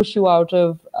will push you out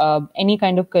of any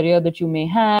kind of career that you may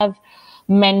have.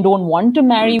 Men don't want to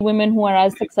marry women who are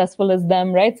as successful as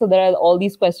them, right? So there are all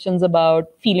these questions about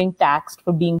feeling taxed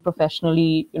for being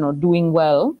professionally, doing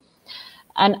well.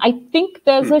 And I think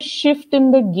there's a shift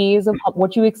in the gaze of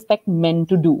what you expect men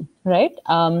to do, right?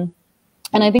 And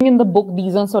I think in the book,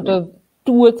 these are sort of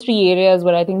 2 or 3 areas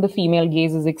where I think the female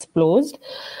gaze is exposed.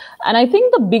 And I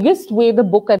think the biggest way the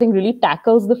book, I think, really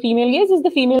tackles the female gaze is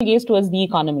the female gaze towards the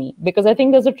economy. Because I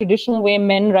think there's a traditional way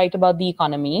men write about the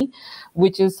economy,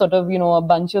 which is sort of, a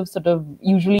bunch of sort of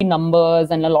usually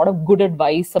numbers and a lot of good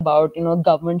advice about,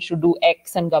 government should do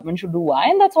X and government should do Y.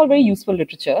 And that's all very useful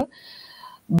literature.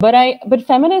 But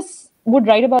feminists would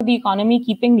write about the economy,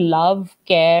 keeping love,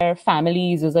 care,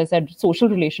 families, as I said, social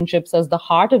relationships as the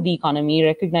heart of the economy,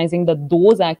 recognizing that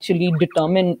those actually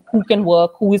determine who can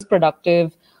work, who is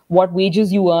productive, what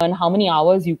wages you earn, how many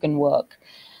hours you can work.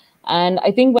 And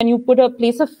I think when you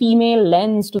place a female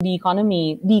lens to the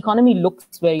economy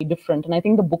looks very different. And I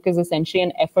think the book is essentially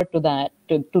an effort to that,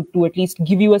 to at least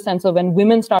give you a sense of, when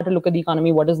women start to look at the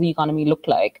economy, what does the economy look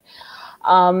like?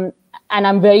 And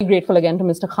I'm very grateful again to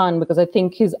Mr. Khan, because I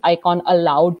think his icon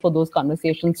allowed for those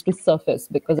conversations to surface.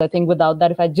 Because I think without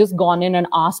that, if I'd just gone in and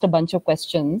asked a bunch of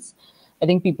questions, I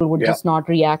think people would just not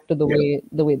react to the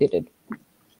way they did.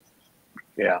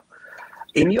 Yeah.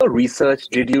 In your research,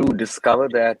 did you discover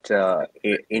that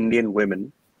Indian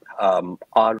women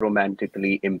are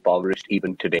romantically impoverished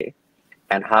even today?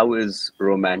 And how is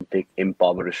romantic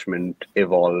impoverishment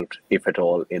evolved, if at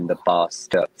all, in the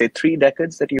past, say, 3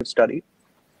 decades that you've studied?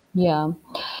 Yeah.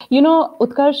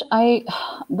 Utkarsh,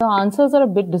 the answers are a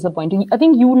bit disappointing. I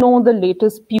think the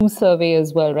latest Pew survey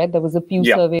as well, right? There was a Pew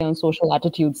survey on social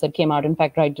attitudes that came out, in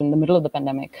fact, right in the middle of the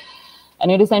pandemic.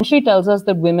 And it essentially tells us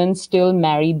that women still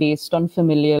marry based on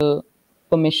familial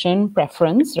permission,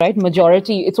 preference, right?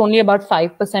 Majority, it's only about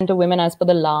 5% of women, as per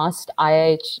the last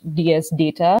IHDS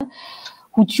data,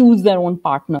 who choose their own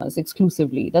partners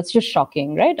exclusively. That's just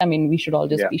shocking, right? I mean, we should all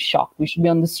just be shocked. We should be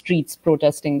on the streets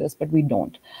protesting this, but we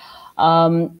don't.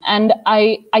 And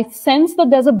I sense that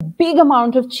there's a big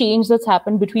amount of change that's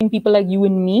happened between people like you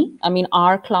and me. I mean,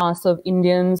 our class of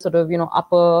Indians, sort of,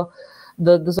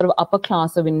 the sort of upper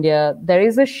class of India, there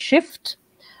is a shift.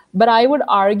 But I would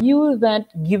argue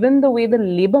that given the way the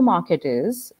labor market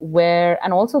is,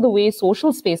 and also the way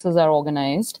social spaces are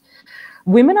organized,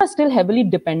 women are still heavily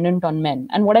dependent on men.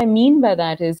 And what I mean by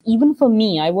that is, even for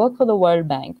me, I work for the World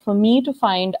Bank, for me to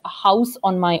find a house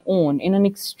on my own in an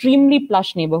extremely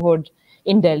plush neighborhood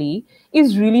in Delhi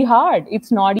is really hard.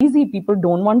 It's not easy. People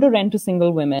don't want to rent to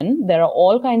single women. There are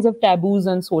all kinds of taboos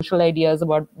and social ideas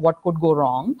about what could go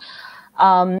wrong.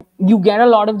 You get a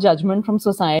lot of judgment from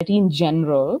society in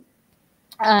general.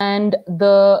 And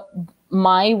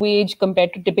my wage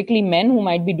compared to typically men who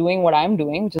might be doing what I'm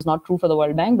doing, which is not true for the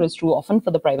World Bank, but it's true often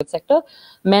for the private sector,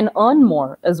 men earn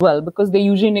more as well, because they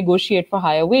usually negotiate for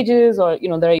higher wages, or,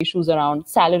 there are issues around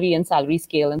salary and salary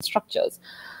scale and structures.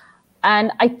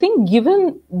 And I think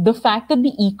given the fact that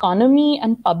the economy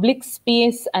and public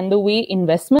space and the way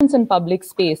investments in public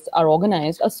space are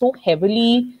organized are so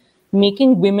heavily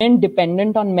making women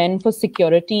dependent on men for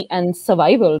security and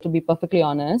survival, to be perfectly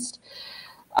honest,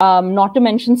 not to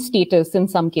mention status in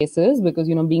some cases, because,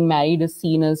 being married is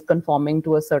seen as conforming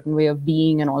to a certain way of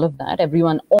being and all of that.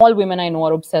 All women I know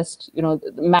are obsessed,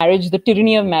 marriage, the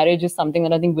tyranny of marriage is something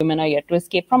that I think women are yet to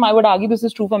escape from. I would argue this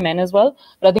is true for men as well,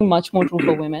 but I think much more true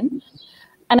for women.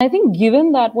 And I think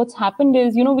given that, what's happened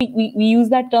is, we use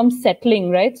that term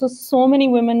settling, right? So many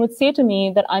women would say to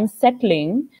me that I'm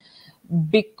settling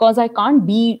because I can't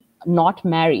be not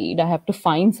married. I have to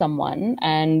find someone.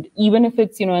 And even if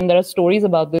it's, and there are stories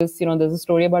about this, there's a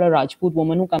story about a Rajput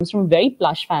woman who comes from a very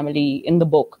plush family in the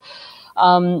book.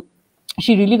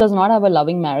 She really does not have a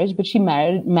loving marriage, but she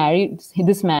married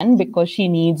this man because she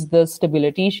needs the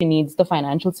stability. She needs the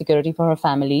financial security for her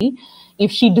family. If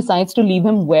she decides to leave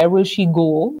him, where will she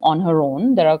go on her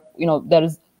own? There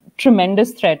is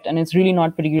tremendous threat, and it's really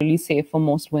not particularly safe for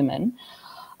most women.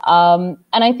 And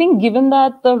I think given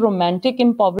that the romantic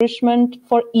impoverishment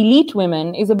for elite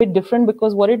women is a bit different,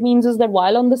 because what it means is that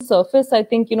while on the surface, I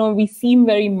think, we seem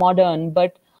very modern,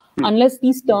 but unless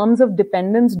these terms of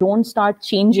dependence don't start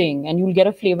changing, and you'll get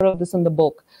a flavor of this in the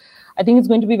book, I think it's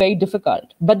going to be very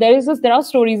difficult. But there are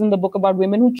stories in the book about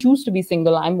women who choose to be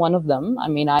single. I'm one of them. I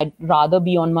mean, I'd rather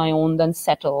be on my own than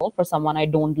settle for someone I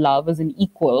don't love as an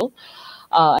equal,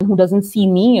 and who doesn't see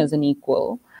me as an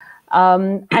equal.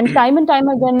 And time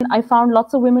again, I found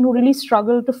lots of women who really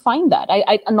struggle to find that.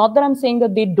 Not that I'm saying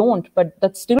that they don't, but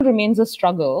that still remains a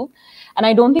struggle. And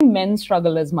I don't think men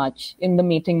struggle as much in the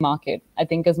mating market, I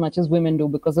think, as much as women do,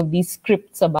 because of these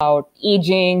scripts about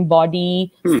aging,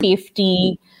 body,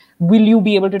 safety. Will you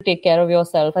be able to take care of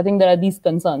yourself? I think there are these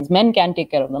concerns. Men can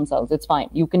take care of themselves. It's fine.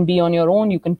 You can be on your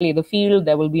own. You can play the field.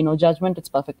 There will be no judgment. It's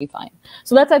perfectly fine.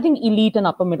 So that's, I think, elite and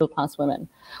upper middle class women.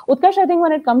 Utkarsh, I think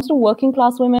when it comes to working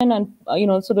class women and,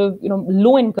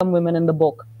 low income women in the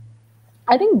book,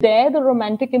 I think there the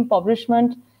romantic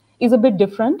impoverishment is a bit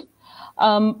different.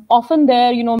 Often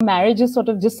there, marriage is sort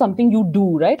of just something you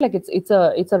do, right? Like it's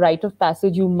a rite of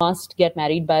passage. You must get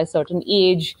married by a certain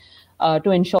age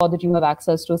to ensure that you have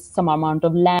access to some amount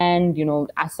of land,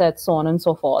 assets, so on and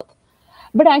so forth.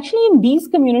 But actually in these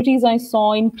communities, I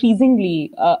saw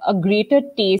increasingly a greater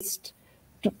taste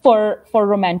for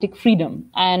romantic freedom.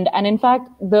 And in fact,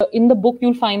 in the book,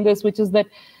 you'll find this, which is that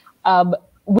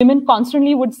women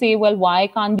constantly would say, well, why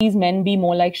can't these men be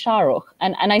more like Shah Rukh?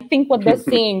 And I think what they're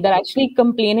saying, they're actually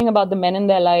complaining about the men in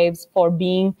their lives for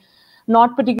being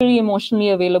not particularly emotionally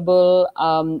available,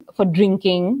 for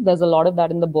drinking. There's a lot of that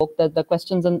in the book. There's the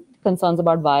questions and concerns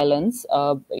about violence,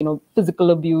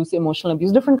 physical abuse, emotional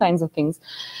abuse, different kinds of things.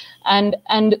 And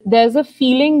there's a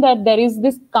feeling that there is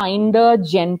this kinder,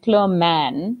 gentler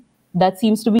man that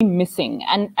seems to be missing.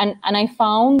 And I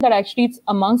found that actually it's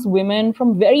amongst women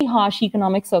from very harsh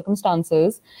economic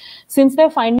circumstances, since they're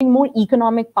finding more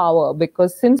economic power,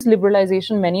 because since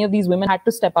liberalization, many of these women had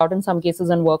to step out in some cases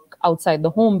and work outside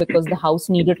the home because the house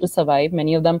needed to survive.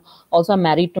 Many of them also are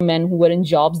married to men who were in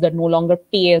jobs that no longer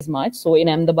pay as much. So in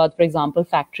Ahmedabad, for example,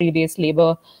 factory-based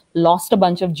labor lost a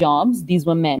bunch of jobs. These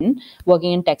were men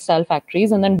working in textile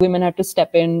factories, and then women had to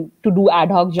step in to do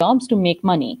ad hoc jobs to make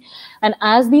money. And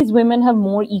as these women have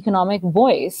more economic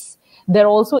voice, they're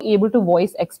also able to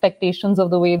voice expectations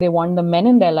of the way they want the men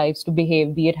in their lives to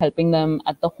behave, be it helping them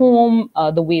at the home,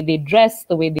 the way they dress,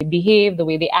 the way they behave, the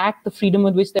way they act, the freedom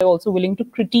with which they're also willing to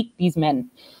critique these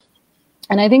men.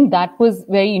 And I think that was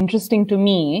very interesting to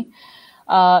me,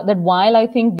 that while I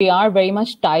think they are very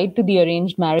much tied to the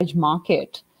arranged marriage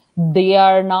market, they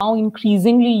are now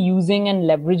increasingly using and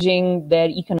leveraging their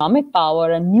economic power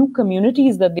and new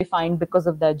communities that they find because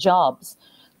of their jobs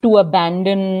to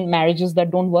abandon marriages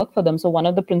that don't work for them. So one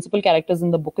of the principal characters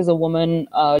in the book is a woman,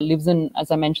 lives in,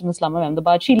 as I mentioned, the slum of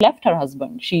Ahmedabad. She left her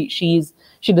husband. She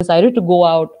decided to go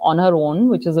out on her own,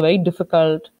 which is a very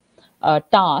difficult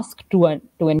task to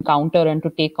encounter and to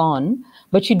take on.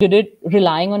 But she did it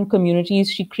relying on communities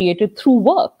she created through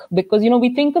work. Because,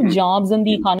 we think of jobs and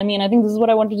the economy, and I think this is what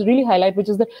I wanted to really highlight, which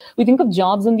is that we think of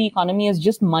jobs and the economy as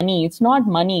just money. It's not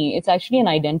money. It's actually an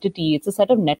identity. It's a set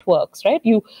of networks, right?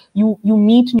 You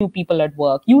meet new people at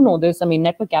work. You know this. I mean,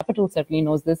 Network Capital certainly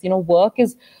knows this. Work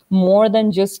is more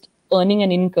than just earning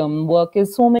an income. Work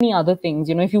is so many other things.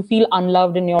 If you feel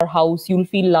unloved in your house, you'll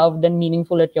feel loved and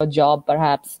meaningful at your job,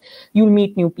 perhaps. You'll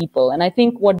meet new people. And I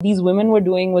think what these women were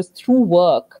doing was through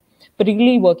work,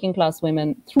 particularly working class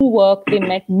women, through work, they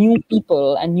met new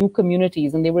people and new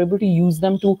communities, and they were able to use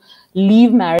them to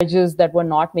leave marriages that were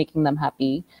not making them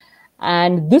happy.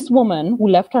 And this woman who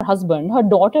left her husband, her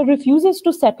daughter refuses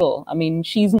to settle. I mean,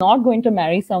 she's not going to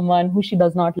marry someone who she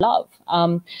does not love.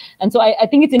 And so I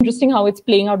think it's interesting how it's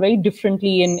playing out very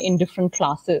differently in different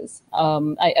classes.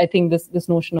 I think this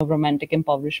notion of romantic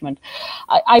impoverishment.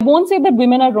 I won't say that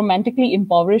women are romantically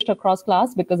impoverished across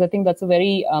class, because I think that's a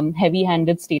very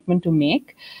heavy-handed statement to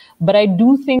make. But I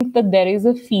do think that there is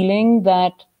a feeling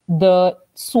that the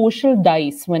social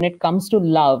dice when it comes to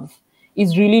love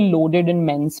is really loaded in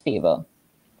men's favor,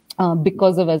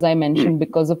 because of, as I mentioned,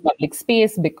 because of public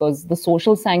space, because the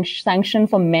social sanction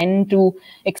for men to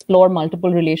explore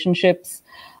multiple relationships,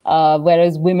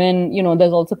 whereas women,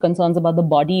 there's also concerns about the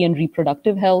body and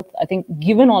reproductive health. I think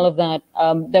given all of that,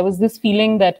 there was this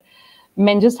feeling that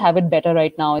men just have it better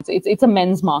right now. It's a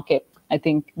men's market. I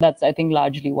think that's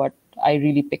largely what I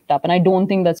really picked up. And I don't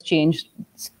think that's changed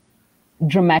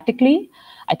dramatically.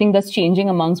 I think that's changing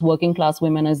amongst working class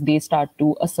women as they start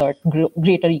to assert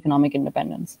greater economic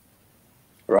independence.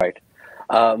 Right.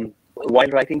 While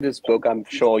writing this book, I'm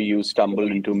sure you stumbled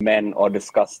into men or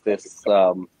discussed this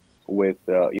with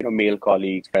male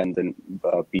colleagues, friends, and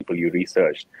people you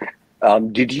researched.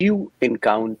 Did you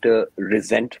encounter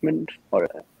resentment or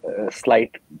a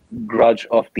slight grudge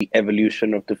of the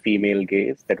evolution of the female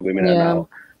gaze, that women are now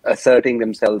asserting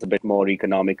themselves a bit more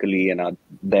economically and are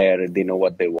there, they know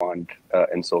what they want,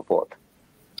 and so forth.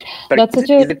 But That's is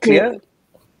such it clear?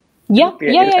 Yeah,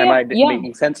 Am I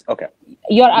making sense? Okay.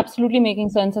 You're absolutely making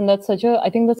sense. And I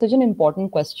think that's such an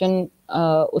important question,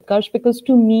 Utkarsh, because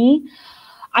to me,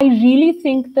 I really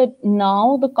think that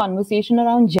now the conversation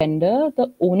around gender,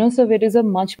 the onus of it is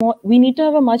we need to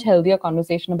have a much healthier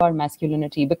conversation about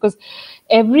masculinity, because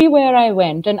everywhere I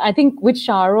went, and I think with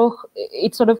Shah Rukh,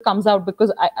 it sort of comes out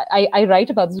because I write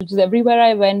about this, which is everywhere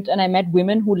I went and I met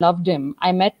women who loved him.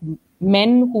 I met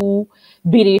men who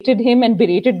berated him and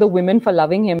berated the women for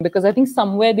loving him, because I think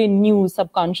somewhere they knew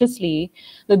subconsciously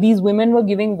that these women were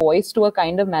giving voice to a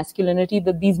kind of masculinity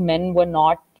that these men were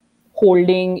not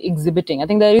holding, exhibiting. I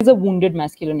think there is a wounded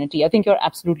masculinity. I think you're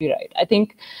absolutely right. I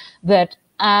think that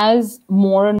as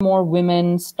more and more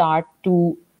women start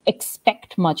to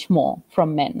expect much more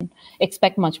from men,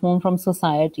 expect much more from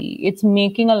society, it's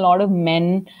making a lot of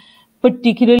men,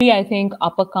 particularly I think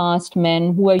upper caste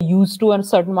men who are used to a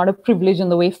certain amount of privilege in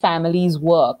the way families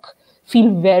work, feel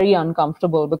very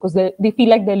uncomfortable, because they feel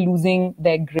like they're losing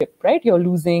their grip, right? You're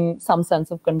losing some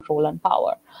sense of control and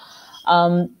power.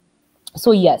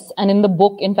 So yes, and in the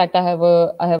book, in fact, I have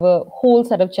a whole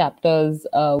set of chapters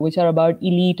which are about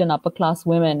elite and upper class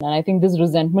women, and I think this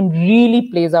resentment really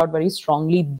plays out very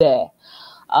strongly there,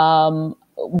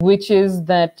 which is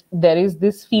that there is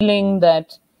this feeling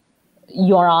that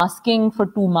you're asking for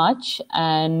too much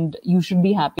and you should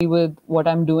be happy with what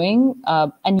I'm doing.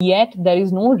 And yet there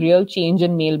is no real change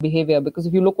in male behavior, because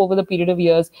if you look over the period of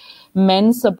years,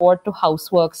 men's support to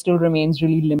housework still remains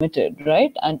really limited,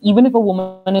 right? And even if a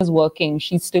woman is working,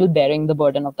 she's still bearing the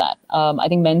burden of that. I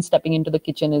think men stepping into the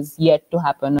kitchen is yet to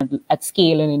happen at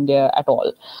scale in India at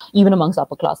all, even amongst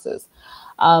upper classes.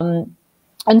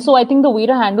 And so I think the way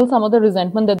to handle some of the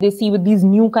resentment that they see with these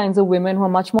new kinds of women who are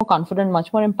much more confident,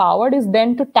 much more empowered, is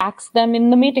then to tax them in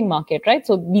the mating market, right?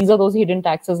 So these are those hidden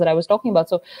taxes that I was talking about.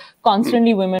 So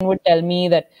constantly women would tell me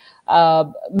that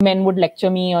men would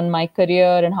lecture me on my career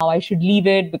and how I should leave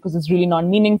it because it's really not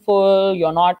meaningful.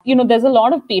 You're not, there's a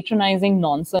lot of patronizing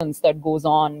nonsense that goes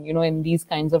on, in these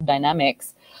kinds of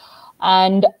dynamics.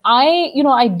 And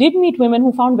I did meet women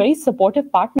who found very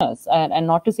supportive partners, and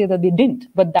not to say that they didn't,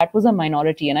 but that was a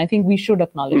minority. And I think we should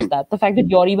acknowledge that. The fact that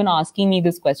you're even asking me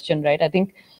this question, right? I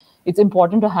think it's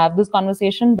important to have this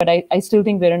conversation, but I still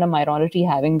think we're in a minority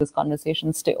having this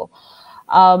conversation still.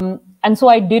 And so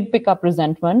I did pick up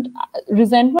resentment.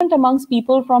 Resentment amongst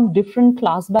people from different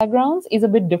class backgrounds is a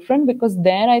bit different, because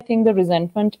there I think the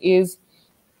resentment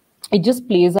it just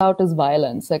plays out as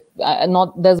violence.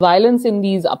 There's violence in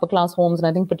these upper class homes, and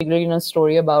I think particularly in a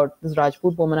story about this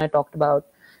Rajput woman I talked about,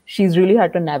 she's really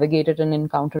had to navigate it and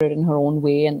encounter it in her own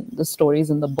way, and the stories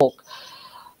in the book.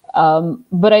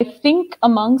 But I think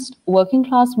amongst working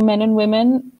class men and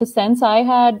women, the sense I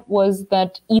had was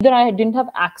that either I didn't have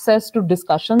access to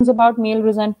discussions about male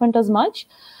resentment as much,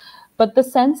 but the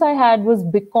sense I had was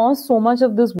because so much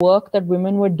of this work that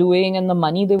women were doing and the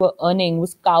money they were earning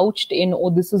was couched in,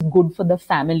 oh, this is good for the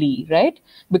family, right?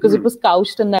 Because it was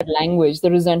couched in that language,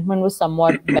 the resentment was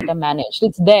somewhat better managed.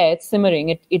 It's there, it's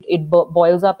simmering, it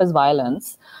boils up as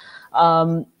violence.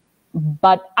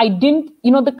 But I didn't,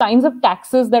 the kinds of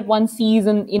taxes that one sees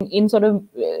in sort of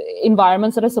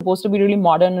environments that are supposed to be really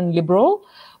modern and liberal,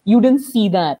 you didn't see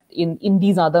that in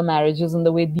these other marriages and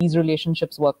the way these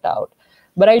relationships worked out.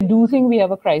 But I do think we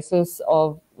have a crisis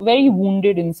of very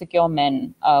wounded, insecure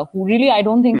men who really, I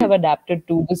don't think, have adapted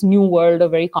to this new world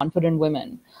of very confident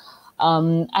women.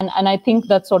 And I think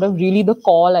that's sort of really the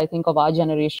call, I think, of our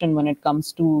generation when it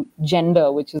comes to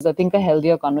gender, which is, I think, a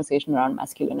healthier conversation around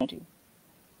masculinity.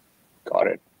 Got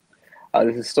it.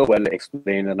 This is so well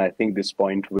explained, and I think this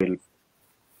point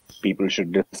people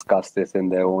should discuss this in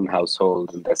their own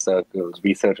households, in their circles.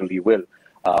 We certainly will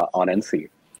on NC.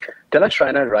 Tell us,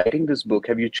 Shrayana, writing this book,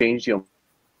 have you changed your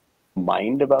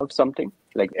mind about something?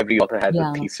 Like every author has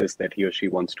a thesis that he or she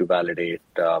wants to validate.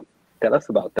 Tell us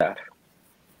about that.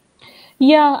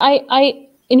 Yeah, I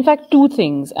in fact, two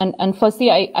things. And firstly,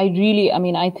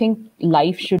 I think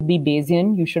life should be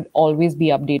Bayesian. You should always be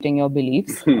updating your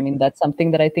beliefs. I mean, that's something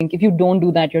that I think if you don't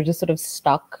do that, you're just sort of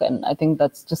stuck. And I think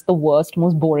that's just the worst,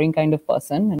 most boring kind of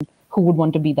person. And who would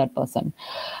want to be that person?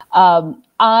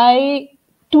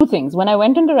 Two things. When I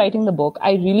went into writing the book,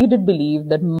 I really did believe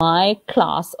that my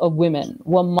class of women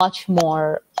were much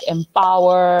more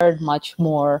empowered, much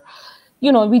more,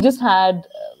 we just had,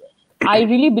 I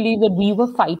really believe that we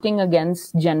were fighting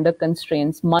against gender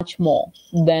constraints much more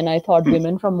than I thought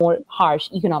women from more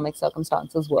harsh economic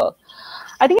circumstances were.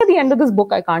 I think at the end of this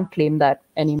book, I can't claim that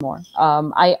anymore.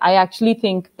 I actually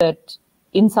think that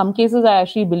in some cases, I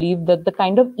actually believe that the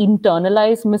kind of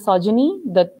internalized misogyny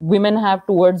that women have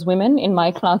towards women in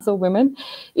my class of women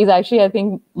is actually, I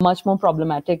think, much more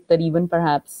problematic than even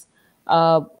perhaps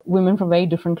women from very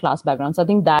different class backgrounds. I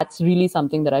think that's really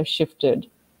something that I've shifted.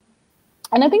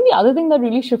 And I think the other thing that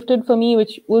really shifted for me,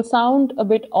 which will sound a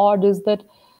bit odd, is that,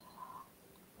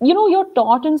 you know, you're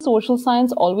taught in social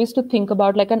science always to think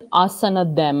about like an us and a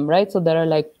them, right? So there are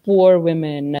like poor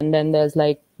women, and then there's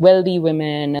like wealthy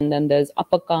women, and then there's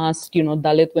upper caste, you know,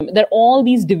 Dalit women. There are all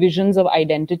these divisions of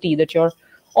identity that you're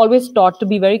always taught to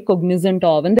be very cognizant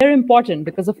of. And they're important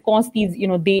because, of course, these, you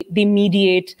know, they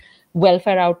mediate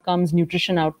welfare outcomes,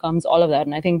 nutrition outcomes, all of that.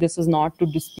 And I think this is not to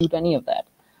dispute any of that.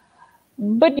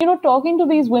 But, you know, talking to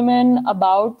these women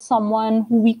about someone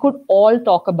who we could all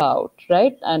talk about,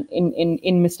 right? And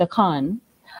in Mr. Khan,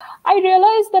 I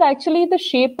realized that actually the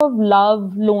shape of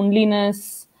love,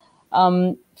 loneliness,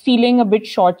 feeling a bit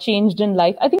shortchanged in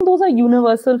life, I think those are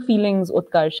universal feelings,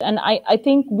 Utkarsh. And I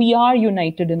think we are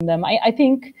united in them. I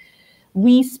think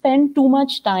we spend too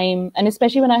much time, and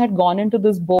especially when I had gone into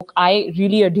this book, I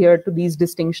really adhered to these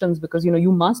distinctions because, you know,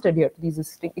 you must adhere to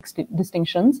these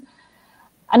distinctions.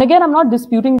 And again, I'm not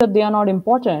disputing that they are not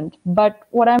important, but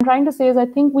what I'm trying to say is I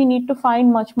think we need to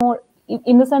find much more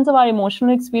in the sense of our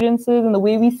emotional experiences and the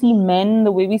way we see men,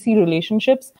 the way we see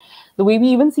relationships, the way we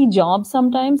even see jobs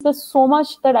sometimes. There's so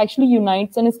much that actually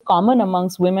unites and is common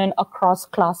amongst women across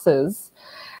classes.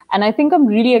 And I think I'm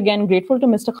really, again, grateful to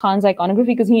Mr. Khan's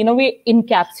iconography because he, in a way,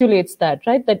 encapsulates that,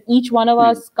 right? That each one of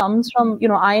us comes from, you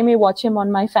know, I may watch him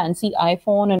on my fancy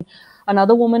iPhone, and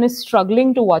another woman is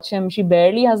struggling to watch him. She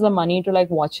barely has the money to like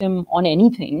watch him on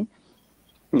anything.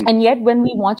 And yet when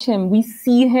we watch him, we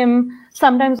see him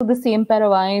sometimes with the same pair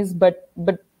of eyes, but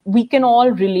we can all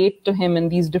relate to him in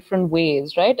these different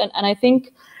ways, right? And I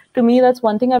think, to me, that's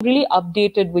one thing I've really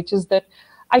updated, which is that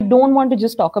I don't want to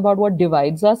just talk about what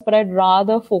divides us, but I'd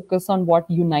rather focus on what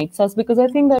unites us, because I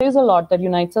think there is a lot that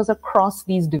unites us across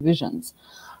these divisions.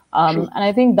 And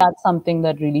I think that's something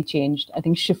that really changed, I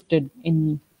think shifted in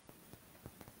me.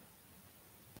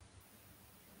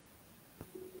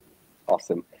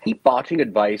 Awesome. Any parting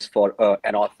advice for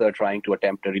an author trying to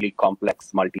attempt a really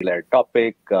complex, multi-layered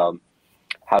topic?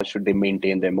 How should they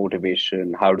maintain their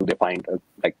motivation? How do they find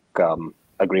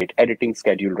a great editing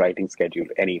schedule, writing schedule?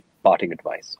 Any parting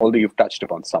advice? Although you've touched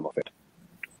upon some of it.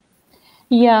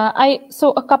 Yeah,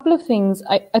 so a couple of things.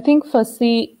 I think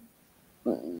firstly,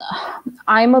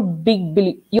 I'm a big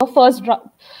believer. Your first draft,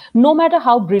 no matter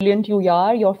how brilliant you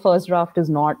are, your first draft it's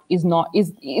not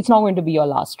going to be your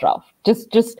last draft.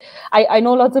 I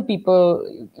know lots of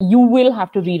people, you will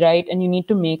have to rewrite, and you need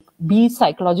to be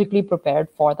psychologically prepared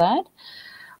for that.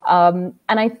 And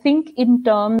I think in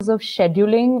terms of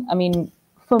scheduling, I mean,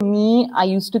 for me, I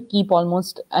used to keep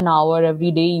almost an hour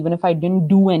every day, even if I didn't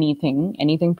do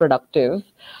anything productive.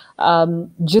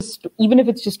 Even if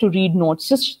it's just to read notes,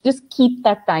 just keep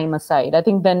that time aside. I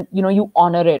think then, you know, you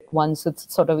honor it once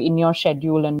it's sort of in your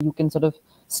schedule and you can sort of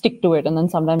stick to it. And then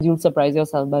sometimes you'll surprise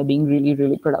yourself by being really,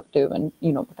 really productive and,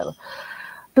 you know, whatever.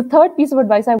 The third piece of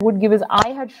advice I would give is I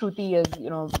had Shruti as, you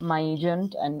know, my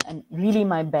agent and really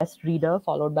my best reader,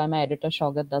 followed by my editor,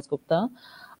 Shaugat Dasgupta.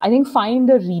 I think find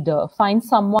a reader, find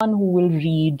someone who will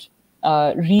read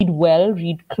well,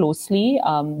 read closely,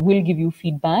 will give you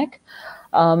feedback.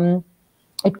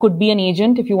 It could be an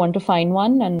agent if you want to find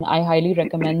one, and I highly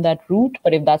recommend that route.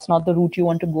 But if that's not the route you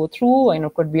want to go through, you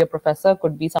know, could be a professor,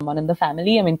 could be someone in the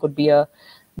family. I mean, could be a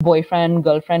boyfriend,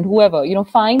 girlfriend, whoever. You know,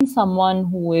 find someone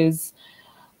who is,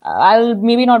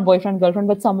 maybe not boyfriend, girlfriend,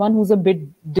 but someone who's a bit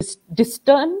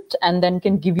distant and then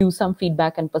can give you some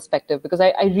feedback and perspective. Because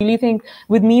I really think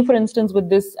with me, for instance,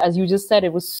 with this, as you just said,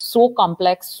 it was so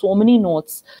complex, so many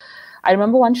notes. I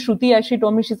remember once Shruti actually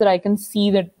told me, she said, I can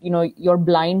see that, you know, you're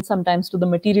blind sometimes to the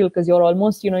material because you're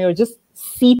almost, you know, you're just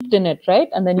seeped in it, right?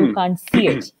 And then you can't see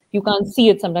it. You can't see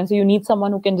it sometimes. So you need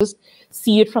someone who can just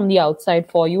see it from the outside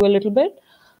for you a little bit.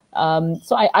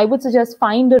 So I would suggest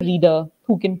find a reader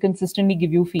who can consistently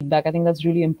give you feedback. I think that's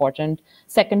really important.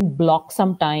 Second, block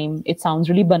some time. It sounds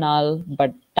really banal,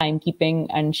 but timekeeping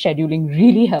and scheduling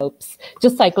really helps,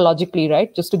 just psychologically,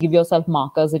 right? Just to give yourself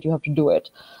markers that you have to do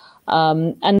it.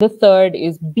 And the third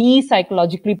is be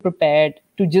psychologically prepared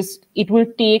to it will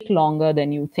take longer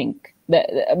than you think.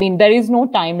 I mean, there is no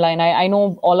timeline. I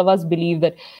know all of us believe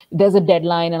that there's a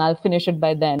deadline and I'll finish it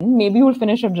by then. Maybe you'll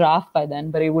finish a draft by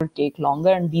then, but it will take longer,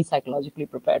 and be psychologically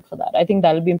prepared for that. I think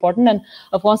that'll be important. And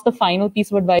of course, the final piece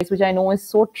of advice, which I know is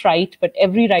so trite, but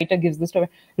every writer gives this to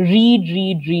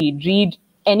read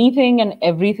anything and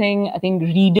everything. I think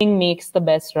reading makes the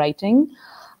best writing.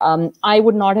 I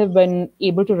would not have been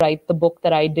able to write the book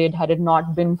that I did had it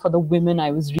not been for the women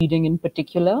I was reading in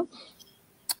particular.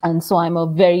 And so I'm a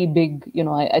very big,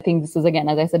 I think this is, again,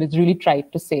 as I said, it's really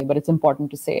trite to say, but it's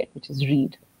important to say it, which is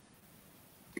read.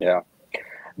 Yeah.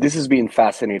 This has been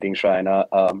fascinating, Shrayana.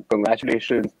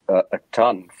 Congratulations a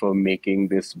ton for making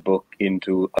this book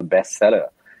into a bestseller.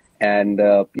 And,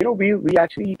 we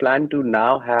actually plan to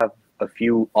now have a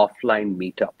few offline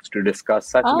meetups to discuss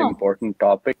such an important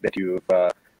topic that you've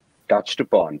touched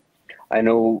upon. I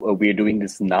know we're doing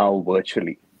this now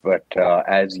virtually, but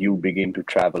as you begin to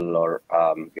travel or,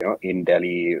 in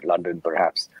Delhi, London,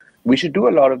 perhaps, we should do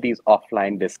a lot of these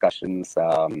offline discussions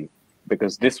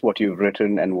because what you've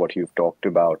written and what you've talked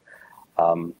about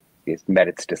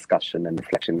merits discussion and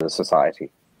reflection in the society.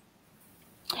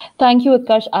 Thank you,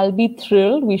 Utkarsh. I'll be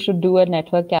thrilled. We should do a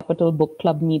Network Capital Book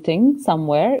Club meeting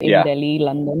somewhere in Delhi,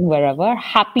 London, wherever.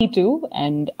 Happy to.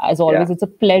 And as always, it's a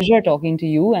pleasure talking to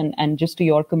you and just to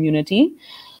your community.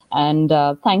 And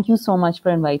thank you so much for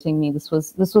inviting me. This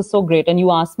was so great. And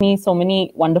you asked me so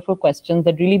many wonderful questions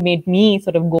that really made me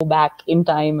sort of go back in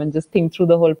time and just think through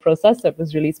the whole process. It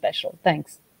was really special.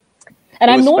 Thanks. And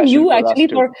I've known you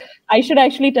actually I should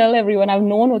actually tell everyone, I've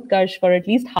known Utkarsh for at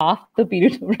least half the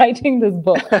period of writing this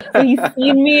book. So he's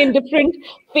seen me in different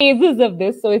phases of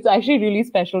this. So it's actually really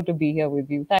special to be here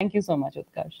with you. Thank you so much,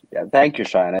 Utkarsh. Yeah, thank you,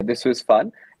 Shayana. This was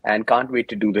fun and can't wait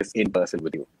to do this in person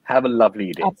with you. Have a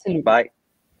lovely day. Absolutely. Bye.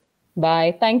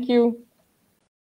 Bye. Thank you.